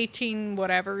in the 18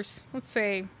 whatevers, let's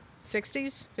say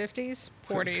 60s, 50s,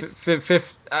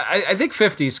 40s. I think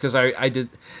 50s, because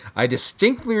I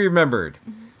distinctly remembered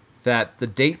that the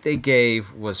date they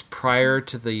gave was prior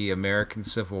to the American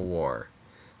Civil War.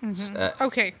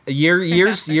 Okay.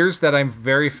 Years that I'm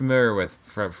very familiar with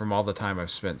from all the time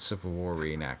I've spent Civil War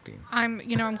reenacting. I'm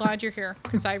glad you're here,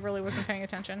 because I really wasn't paying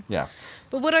attention. Yeah.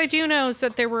 But what I do know is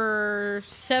that there were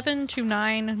 7 to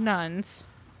 9 nuns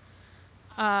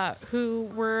who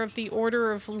were of the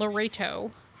Order of Loretto,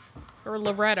 or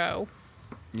Loretto.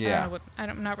 Yeah.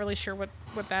 I'm not really sure what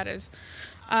that is.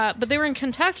 But they were in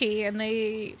Kentucky, and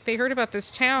they heard about this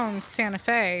town, Santa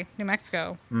Fe, New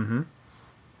Mexico. Mm-hmm.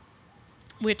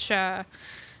 Which,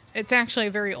 it's actually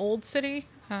a very old city.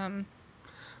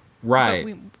 Right.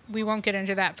 But we won't get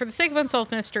into that. For the sake of Unsolved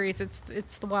Mysteries, it's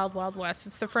the Wild Wild West.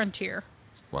 It's the frontier.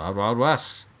 Wild Wild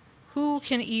West. Who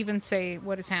can even say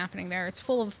what is happening there? It's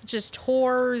full of just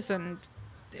whores and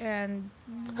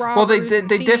robbers. Well, they and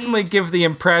definitely thieves. give the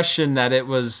impression that it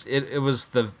was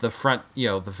the front,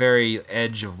 the very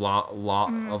edge of law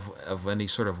of any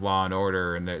sort of law and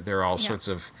order, and there are all sorts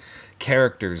of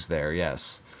characters there.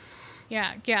 Yes.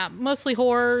 Yeah, mostly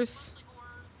whores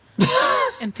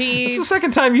and thieves. It's the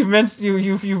second time you've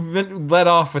been let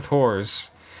off with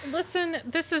whores. Listen,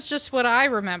 this is just what I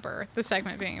remember the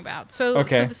segment being about. So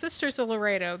the Sisters of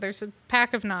Laredo, there's a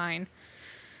pack of 9.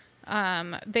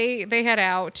 They head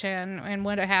out, and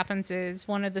what happens is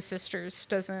one of the sisters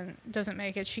doesn't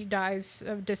make it. She dies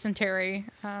of dysentery.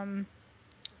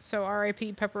 So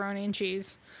R.I.P. pepperoni and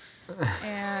cheese.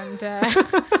 And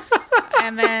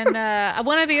and then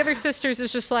one of the other sisters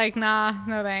is just like, nah,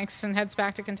 no thanks, and heads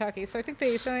back to Kentucky. So I think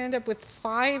they end up with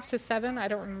 5 to 7. I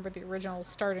don't remember the original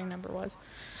starting number was.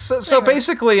 So anyway.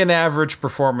 Basically an average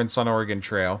performance on Oregon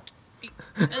Trail.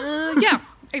 Yeah,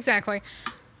 exactly.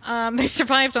 They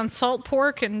survived on salt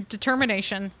pork and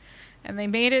determination, and they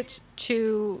made it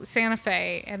to Santa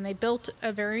Fe, and they built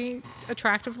a very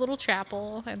attractive little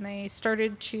chapel, and they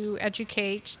started to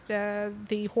educate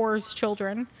the whore's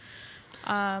children.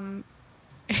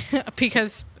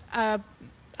 Because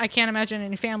I can't imagine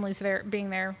any families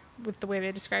being there with the way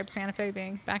they described Santa Fe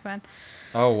being back then.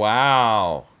 Oh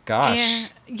wow, gosh.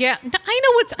 And, yeah, I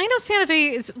know Santa Fe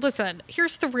is. Listen,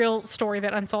 here's the real story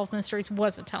that Unsolved Mysteries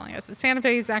wasn't telling us. Santa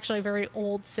Fe is actually a very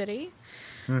old city.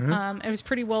 Mm-hmm. It was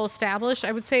pretty well established.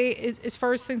 I would say, as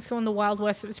far as things go in the Wild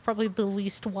West, it was probably the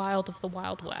least wild of the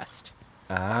Wild West.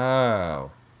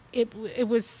 Oh. It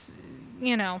was,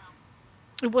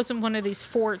 it wasn't one of these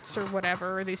forts or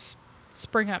whatever, or these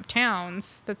spring up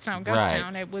towns that's now Ghost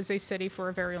Town. It was a city for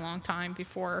a very long time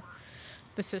before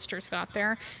the sisters got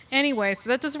there. Anyway, so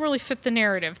that doesn't really fit the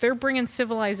narrative. They're bringing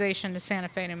civilization to Santa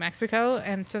Fe, New Mexico,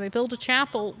 and so they build a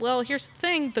chapel. Well, here's the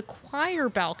thing. The choir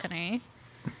balcony,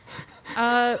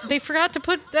 they forgot to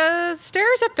put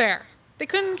stairs up there. They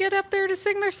couldn't get up there to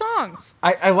sing their songs.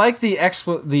 I like the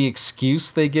excuse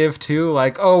they give too,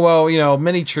 like, oh well,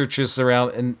 many churches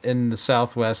around in the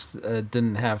Southwest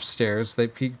didn't have stairs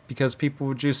because people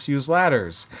would just use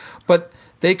ladders, but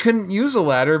they couldn't use a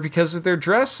ladder because of their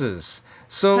dresses.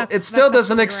 So it still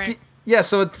doesn't excuse. Right. Yeah,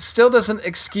 so it still doesn't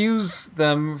excuse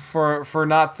them for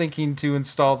not thinking to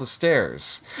install the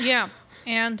stairs. Yeah,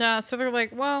 and so they're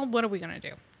like, well, what are we gonna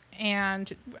do?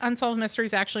 And Unsolved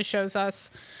Mysteries actually shows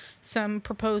us some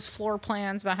proposed floor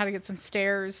plans about how to get some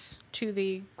stairs to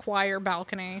the choir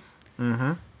balcony.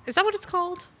 Mm-hmm. Is that what it's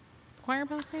called? Choir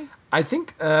balcony? I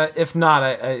think, if not,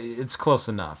 it's close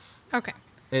enough. Okay.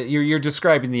 You're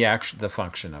describing the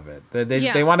function of it.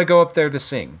 They want to go up there to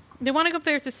sing. They want to go up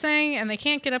there to sing, and they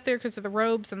can't get up there because of the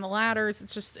robes and the ladders.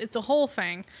 It's a whole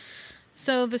thing.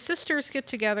 So the sisters get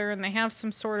together, and they have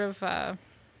some sort of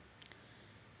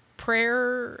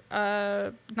prayer,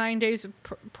 9 days of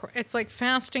it's like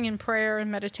fasting and prayer and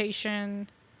meditation,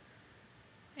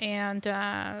 and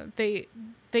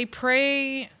they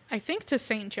pray, I think, to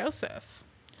Saint Joseph,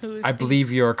 who's I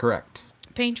believe you are correct,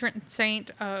 patron saint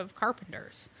of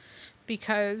carpenters,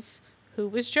 because who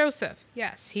was Joseph?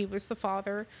 Yes, he was the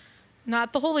father,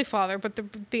 not the Holy Father, but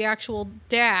the actual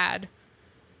dad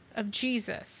of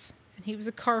Jesus, and he was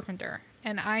a carpenter.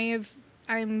 And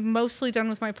I'm mostly done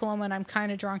with my Paloma, and I'm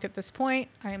kind of drunk at this point.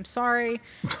 I am sorry.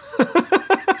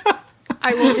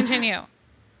 I will continue.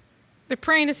 They're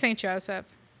praying to Saint Joseph.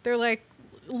 They're like,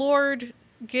 Lord,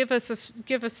 give us a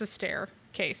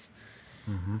staircase.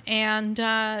 Mm-hmm.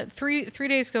 And 3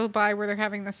 days go by where they're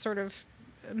having this sort of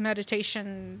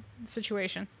meditation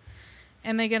situation,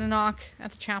 and they get a knock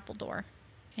at the chapel door,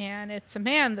 and it's a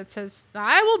man that says,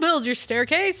 I will build your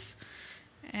staircase.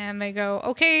 And they go,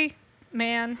 okay,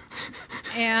 man.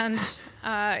 And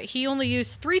he only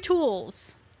used 3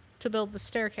 tools to build the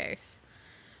staircase.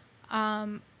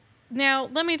 Now,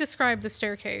 let me describe the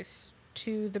staircase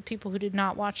to the people who did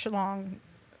not watch along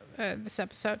this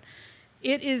episode.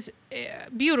 It is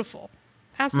beautiful.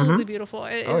 Absolutely beautiful.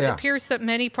 It appears that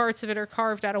many parts of it are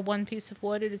carved out of one piece of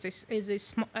wood. It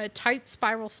is a tight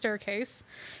spiral staircase.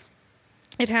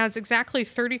 It has exactly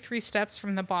 33 steps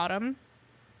from the bottom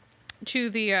to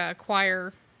the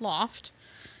choir loft,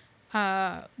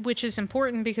 which is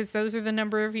important because those are the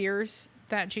number of years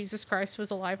that Jesus Christ was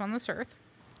alive on this earth.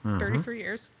 33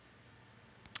 years.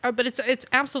 But it's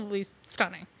absolutely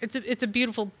stunning. It's a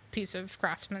beautiful piece of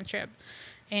craftsmanship,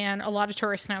 and a lot of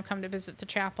tourists now come to visit the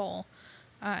chapel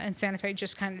in Santa Fe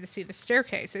just kind of to see the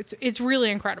staircase. It's really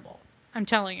incredible. I'm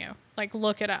telling you. Like,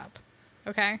 look it up.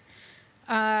 Okay?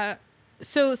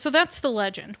 So that's the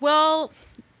legend. Well,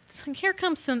 here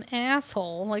comes some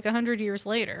asshole, like 100 years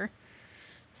later,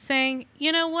 saying,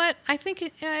 you know what? I think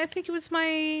it was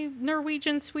my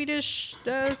Norwegian, Swedish,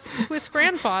 Swiss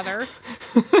grandfather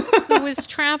who was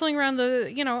traveling around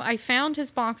I found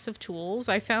his box of tools.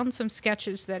 I found some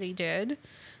sketches that he did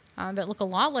that look a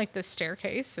lot like this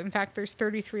staircase. In fact, there's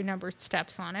 33 numbered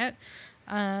steps on it.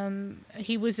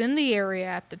 He was in the area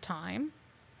at the time.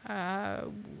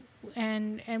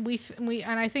 And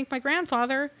I think my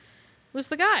grandfather was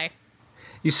the guy.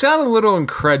 You sound a little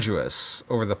incredulous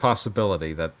over the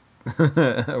possibility that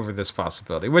over this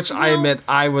possibility, which I admit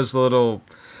I was a little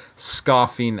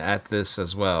scoffing at this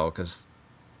as well, because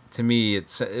to me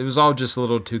it was all just a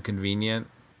little too convenient.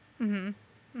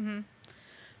 Mm-hmm. Mm-hmm.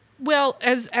 Well,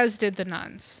 as did the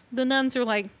nuns. The nuns are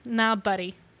like, nah,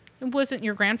 buddy. It wasn't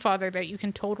your grandfather that you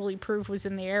can totally prove was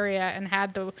in the area and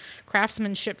had the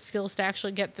craftsmanship skills to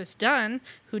actually get this done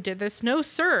who did this. No,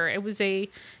 sir. It was a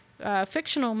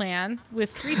fictional man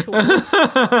with 3 tools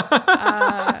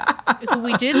who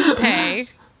we didn't pay,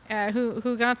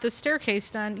 who got the staircase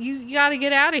done. You got to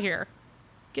get out of here.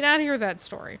 Get out of here with that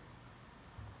story.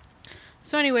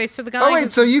 So anyway, so the guy... Oh,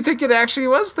 wait, so you think it actually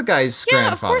was the guy's grandfather?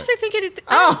 Yeah, of course I think it...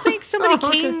 I don't think somebody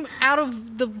came out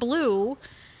of the blue.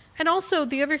 And also,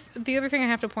 the other thing I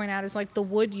have to point out is, like, the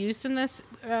wood used in this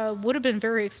would have been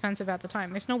very expensive at the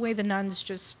time. There's no way the nuns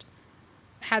just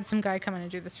had some guy come in and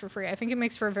do this for free. I think it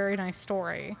makes for a very nice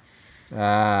story.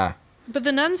 But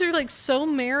the nuns are, like, so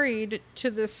married to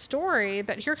this story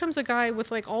that here comes a guy with,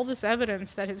 like, all this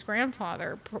evidence that his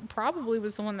grandfather probably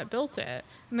was the one that built it.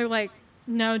 And they're like,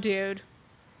 no, dude.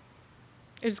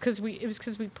 It was because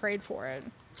we prayed for it.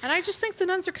 And I just think the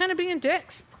nuns are kind of being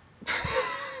dicks.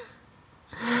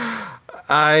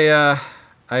 I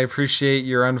appreciate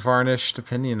your unvarnished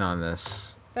opinion on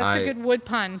this. That's a good wood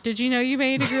pun. Did you know you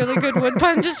made a really good wood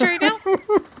pun just right now?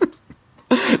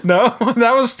 No,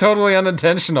 that was totally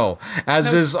unintentional.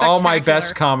 As is all my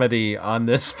best comedy on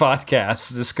this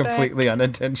podcast is completely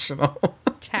unintentional.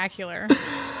 Spectacular.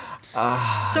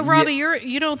 So Robbie,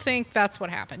 you don't think that's what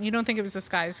happened? You don't think it was this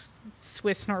guy's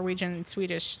Swiss, Norwegian,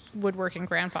 Swedish woodworking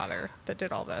grandfather that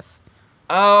did all this?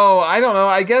 Oh, I don't know.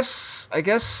 I guess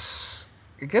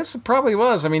it probably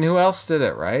was. I mean, who else did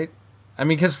it, right? I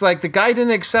mean, because like the guy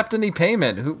didn't accept any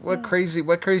payment. What crazy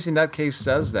nutcase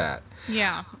does that?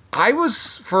 Yeah. I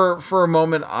was for a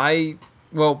moment. I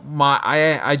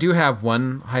do have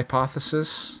one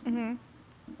hypothesis. Mm-hmm.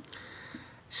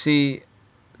 See,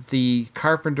 the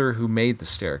carpenter who made the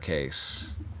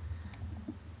staircase,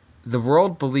 the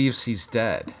world believes he's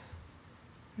dead,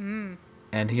 and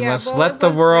he must let the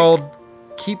world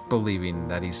keep believing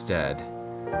that he's dead.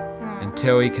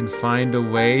 Until he can find a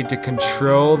way to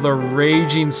control the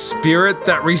raging spirit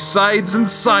that resides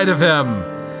inside of him.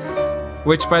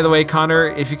 Which, by the way, Connor,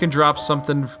 if you can drop some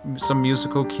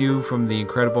musical cue from the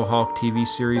Incredible Hulk TV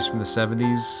series from the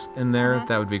 70s in there,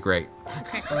 that would be great.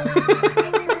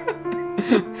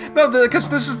 No, because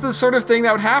this is the sort of thing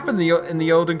that would happen in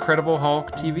the old Incredible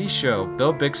Hulk TV show.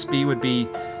 Bill Bixby would be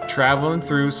traveling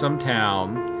through some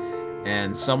town,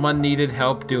 and someone needed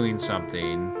help doing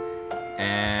something.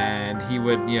 And he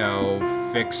would,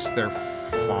 fix their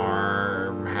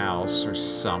farmhouse or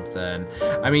something.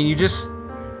 I mean,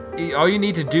 all you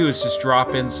need to do is just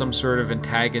drop in some sort of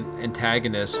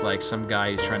antagonist, like some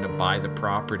guy who's trying to buy the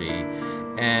property,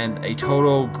 and a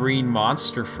total green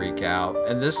monster freak out.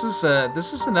 And this is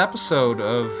an episode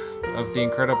of the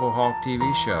Incredible Hulk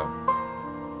TV show.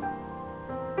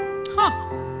 Huh.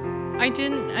 I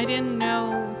didn't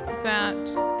know that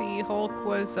the Hulk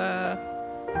was a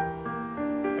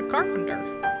carpenter.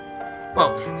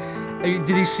 Well, did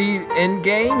you see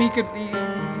Endgame?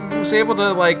 He was able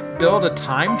to build a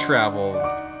time travel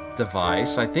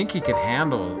device. I think he could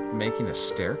handle making a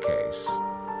staircase.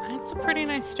 It's a pretty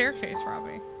nice staircase,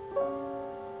 Robbie.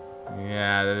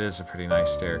 Yeah, that is a pretty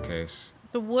nice staircase.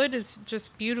 The wood is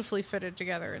just beautifully fitted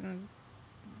together, and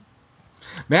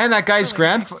man, that guy's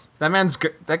nice.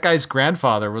 that guy's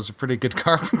grandfather was a pretty good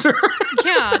carpenter.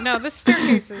 Yeah, no, this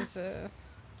staircase is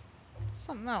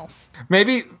something else.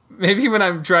 Maybe when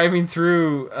I'm driving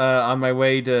through on my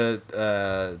way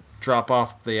to drop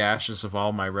off the ashes of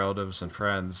all my relatives and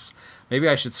friends, maybe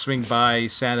I should swing by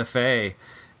Santa Fe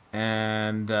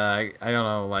and I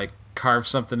don't know, carve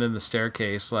something in the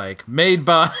staircase made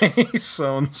by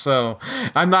so and so.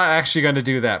 I'm not actually going to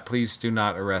do that. Please do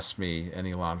not arrest me,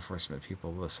 any law enforcement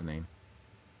people listening.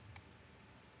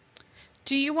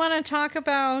 Do you want to talk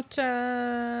about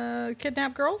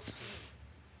kidnapped girls?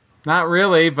 Not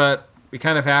really, but we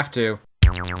kind of have to.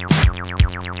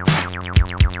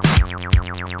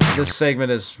 This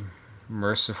segment is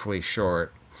mercifully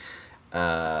short.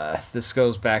 This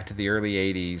goes back to the early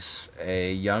 80s.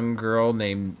 A young girl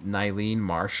named Nylene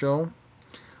Marshall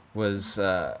was,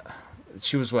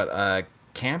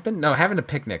 camping? No, having a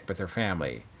picnic with her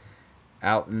family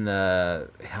out in the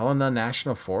Helena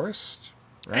National Forest,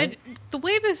 right? The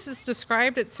way this is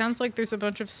described, it sounds like there's a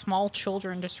bunch of small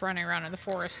children just running around in the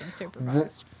forest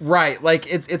unsupervised. Right,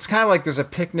 it's kind of like there's a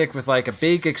picnic with a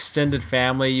big extended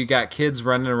family. You got kids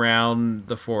running around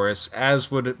the forest, as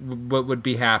what would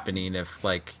be happening if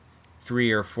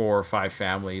 3 or 4 or 5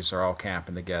 families are all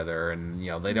camping together, and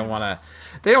they don't want to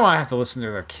have to listen to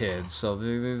their kids. So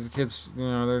the kids,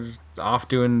 they're off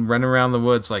running around the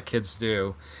woods like kids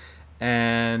do,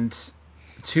 and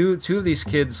two of these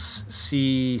kids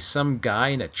see some guy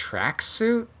in a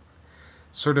tracksuit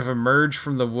sort of emerge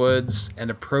from the woods and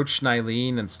approach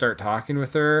Nylene and start talking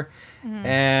with her. Mm-hmm.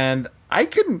 And I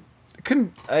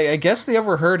I guess they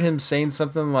overheard him saying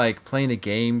something like playing a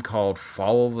game called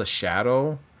Follow the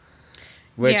Shadow.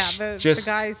 Which the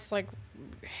guy's like,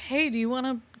 "Hey, do you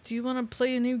want to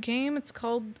play a new game? It's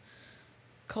called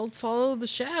Follow the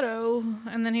Shadow."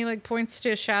 And then he points to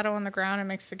a shadow on the ground and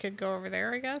makes the kid go over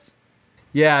there, I guess.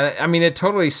 Yeah, I mean, it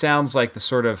totally sounds like the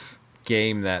sort of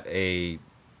game that a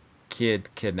kid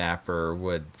kidnapper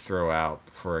would throw out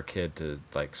for a kid to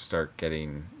start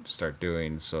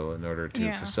doing so in order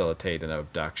to facilitate an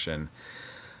abduction.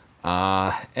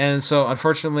 And so,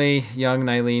 unfortunately, young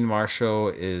Nylene Marshall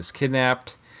is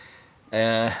kidnapped.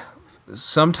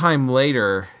 Sometime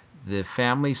later, the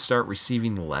family start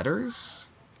receiving letters,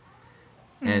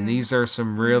 and these are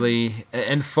some really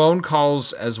and phone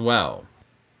calls as well.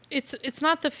 It's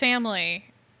not the family.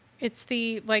 It's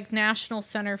the National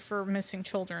Center for Missing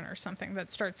Children or something that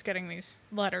starts getting these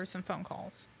letters and phone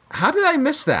calls. How did I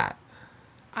miss that?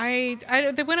 They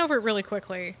went over it really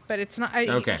quickly, but it's not.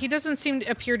 Okay. He doesn't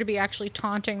appear to be actually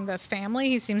taunting the family.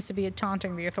 He seems to be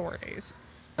taunting the authorities.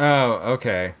 Oh,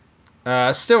 okay.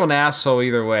 Still an asshole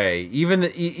either way. Even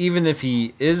if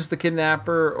he is the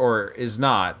kidnapper or is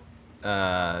not,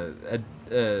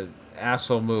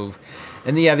 asshole move.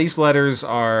 And yeah, these letters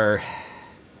are,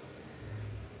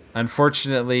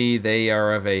 unfortunately, they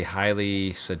are of a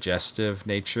highly suggestive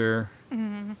nature.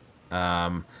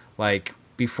 Like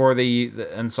before the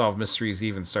Unsolved Mysteries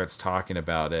even starts talking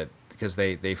about it, because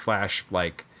they flash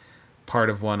like part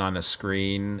of one on a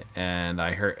screen, and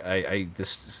I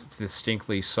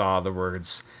distinctly saw the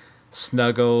words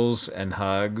snuggles and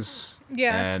hugs.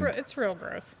 Yeah, and, it's real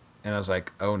gross. and I was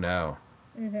like, oh no,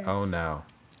 oh no,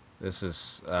 this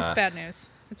is It's bad news.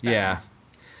 It's bad yeah. news.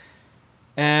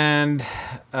 And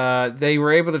they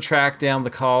were able to track down the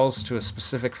calls to a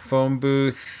specific phone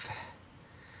booth.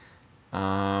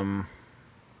 But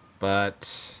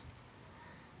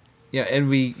yeah, and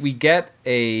we get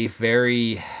a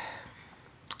very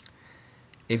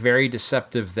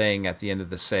deceptive thing at the end of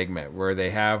the segment where they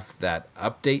have that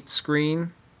update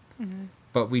screen,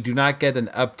 but we do not get an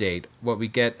update. What we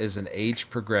get is an age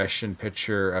progression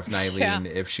picture of Nylene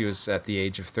if she was at the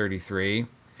age of 33.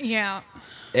 Yeah.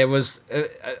 It was.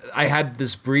 I had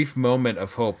this brief moment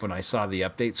of hope when I saw the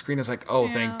update screen. I was like, "Oh,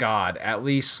 thank God! At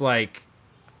least, like,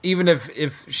 even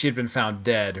if she had been found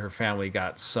dead, her family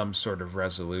got some sort of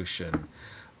resolution."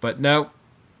 But no,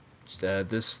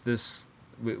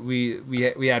 we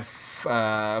had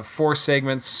 4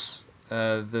 segments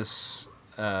this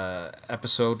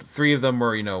episode. 3 of them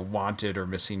were wanted or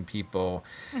missing people.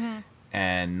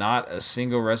 And not a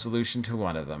single resolution to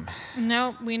one of them.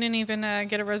 No, we didn't even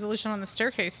get a resolution on the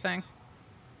staircase thing.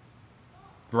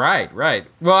 Right.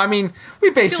 Well, I mean,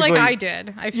 we basically. I feel like I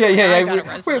did. I feel I got a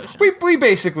resolution. We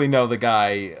basically know the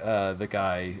guy.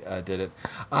 Did it.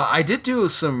 I did do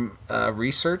some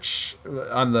research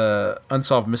on the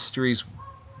Unsolved Mysteries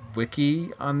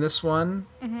wiki on this one.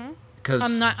 Because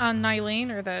on Nylene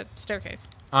or the staircase?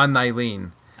 On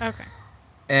Nylene. Okay.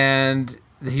 And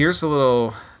here's a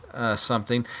little.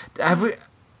 Something. Have we?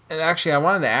 And actually, I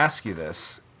wanted to ask you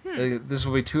this. This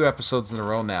will be 2 episodes in a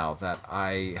row now that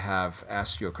I have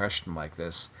asked you a question like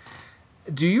this.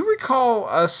 Do you recall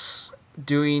us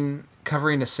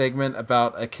covering a segment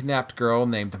about a kidnapped girl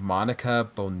named Monica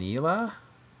Bonilla?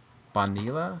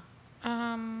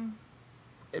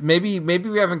 Maybe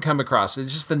we haven't come across it.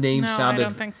 It's just the name sounded. I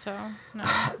don't think so. No.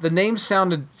 The name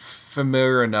sounded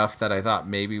familiar enough that I thought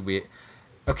maybe we.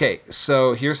 Okay,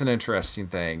 so here's an interesting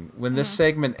thing. When this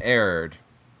segment aired,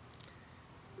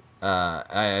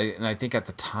 I think at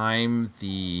the time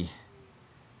the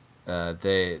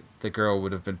girl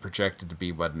would have been projected to be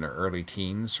in her early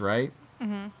teens, right?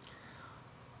 Mm-hmm.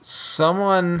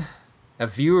 A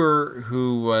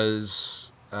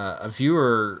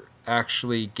viewer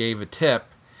actually gave a tip.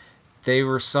 They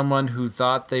were someone who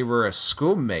thought they were a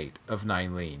schoolmate of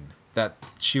Nylene. That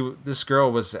this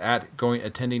girl was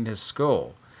attending his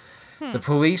school. The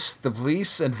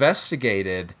police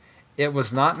investigated. It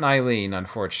was not Nylene,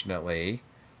 unfortunately,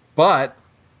 but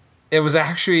it was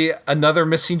actually another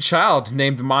missing child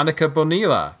named Monica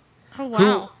Bonilla. Oh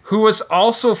wow! Who was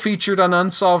also featured on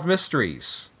Unsolved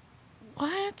Mysteries.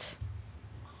 What?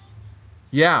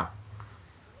 Yeah.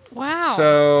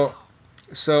 Wow.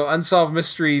 So Unsolved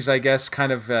Mysteries, I guess,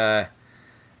 kind of.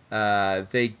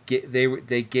 They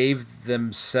gave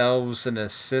themselves an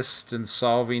assist in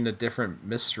solving a different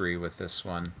mystery with this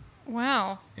one.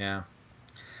 Wow. Yeah.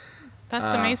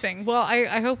 That's amazing. Well,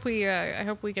 I hope we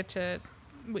get to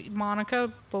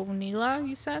Monica Bonilla,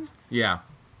 you said? Yeah.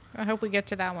 I hope we get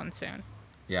to that one soon.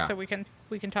 Yeah. So we can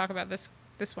talk about this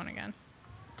one again.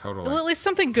 Totally. Well, at least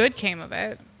something good came of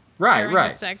it. Right.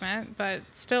 This segment, but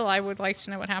still, I would like to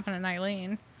know what happened to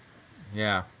Nylene.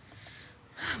 Yeah.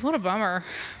 What a bummer.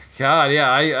 God,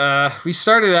 yeah. We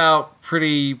started out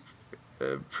pretty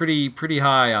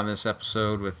high on this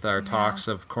episode with our talks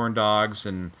of corn dogs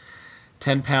and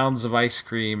 10 pounds of ice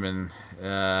cream, and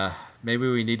maybe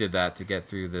we needed that to get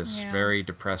through this very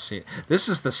depressing. This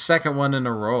is the second one in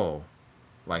a row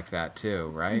like that too,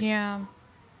 right? Yeah,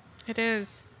 it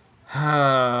is.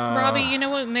 Robbie, you know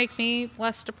what would make me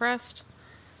less depressed?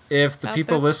 If the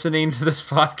people listening to this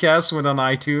podcast went on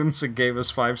iTunes and gave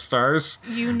us 5 stars.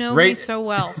 You know me so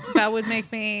well. That would make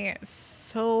me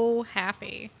so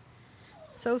happy.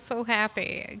 So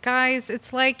happy. Guys,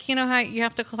 it's like, you know how you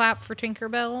have to clap for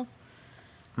Tinkerbell?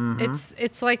 Mm-hmm.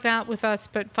 It's like that with us,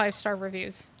 but 5-star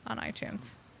reviews on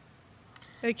iTunes.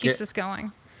 It keeps us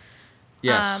going.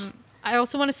 Yes. I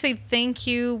also want to say thank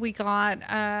you. We got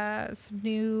some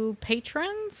new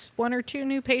patrons, 1 or 2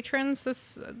 new patrons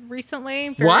this recently.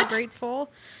 Very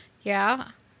grateful. Yeah.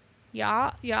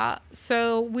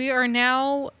 So we are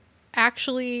now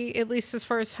actually, at least as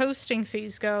far as hosting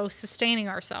fees go, sustaining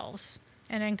ourselves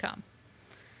and income.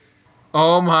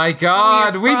 Oh my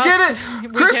God, we did it!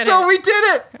 Crystal, we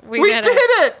did it! We did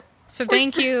it! So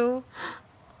thank you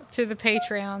to the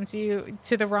Patreons,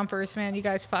 to the Rumpers, man. You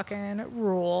guys fucking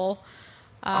rule.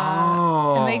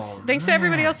 And thanks to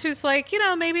everybody else who's like,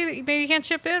 maybe you can't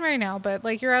chip in right now, but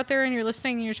like you're out there and you're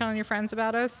listening and you're telling your friends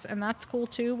about us, and that's cool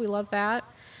too. We love that.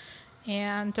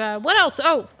 And what else?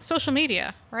 Oh, social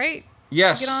media, right?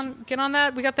 Yes. So get on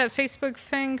that. We got that Facebook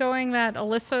thing going that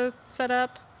Alyssa set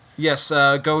up. Yes,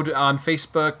 go on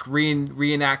Facebook,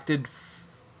 Reenacted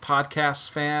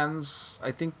Podcast Fans.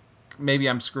 I think maybe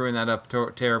I'm screwing that up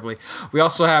terribly. We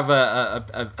also have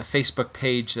a Facebook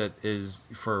page that is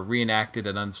for Reenacted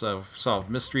and Unsolved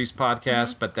Mysteries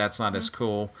podcast, but that's not as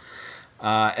cool.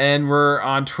 And we're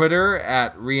on Twitter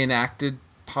at Reenacted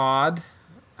Pod.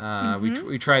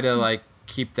 We try to like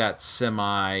keep that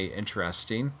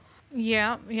semi-interesting.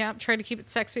 Yeah. Try to keep it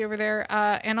sexy over there.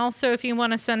 And also, if you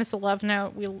want to send us a love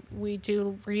note, we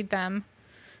do read them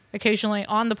occasionally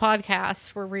on the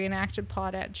podcast. We're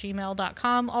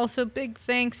reenactedpod@gmail.com. Also, big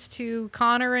thanks to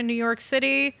Connor in New York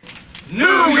City. New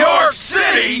York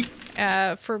City!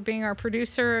 For being our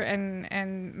producer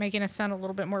and making us sound a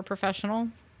little bit more professional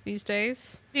these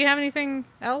days. Do you have anything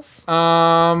else?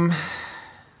 I've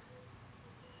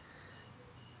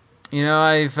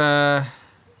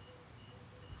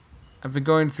been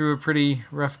going through a pretty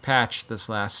rough patch this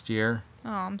last year. Oh,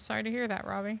 I'm sorry to hear that,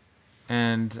 Robbie.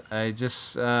 And I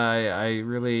just, I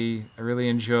really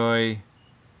enjoy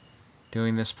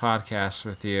doing this podcast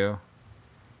with you.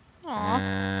 Aww.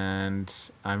 And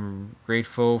I'm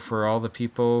grateful for all the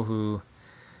people who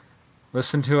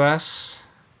listen to us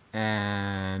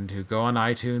and who go on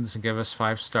iTunes and give us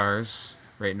 5 stars,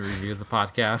 rate and review the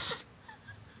podcast.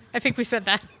 I think we said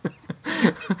that.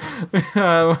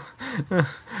 I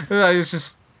was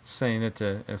just saying it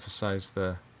to emphasize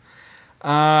the...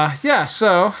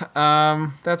 so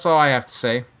that's all I have to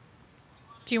say.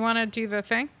 Do you want to do the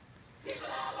thing?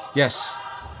 Yes.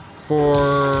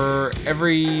 For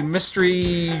every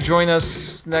mystery, join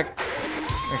us next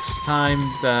time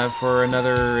for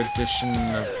another edition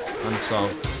of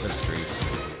Unsolved Mysteries.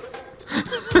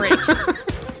 Great.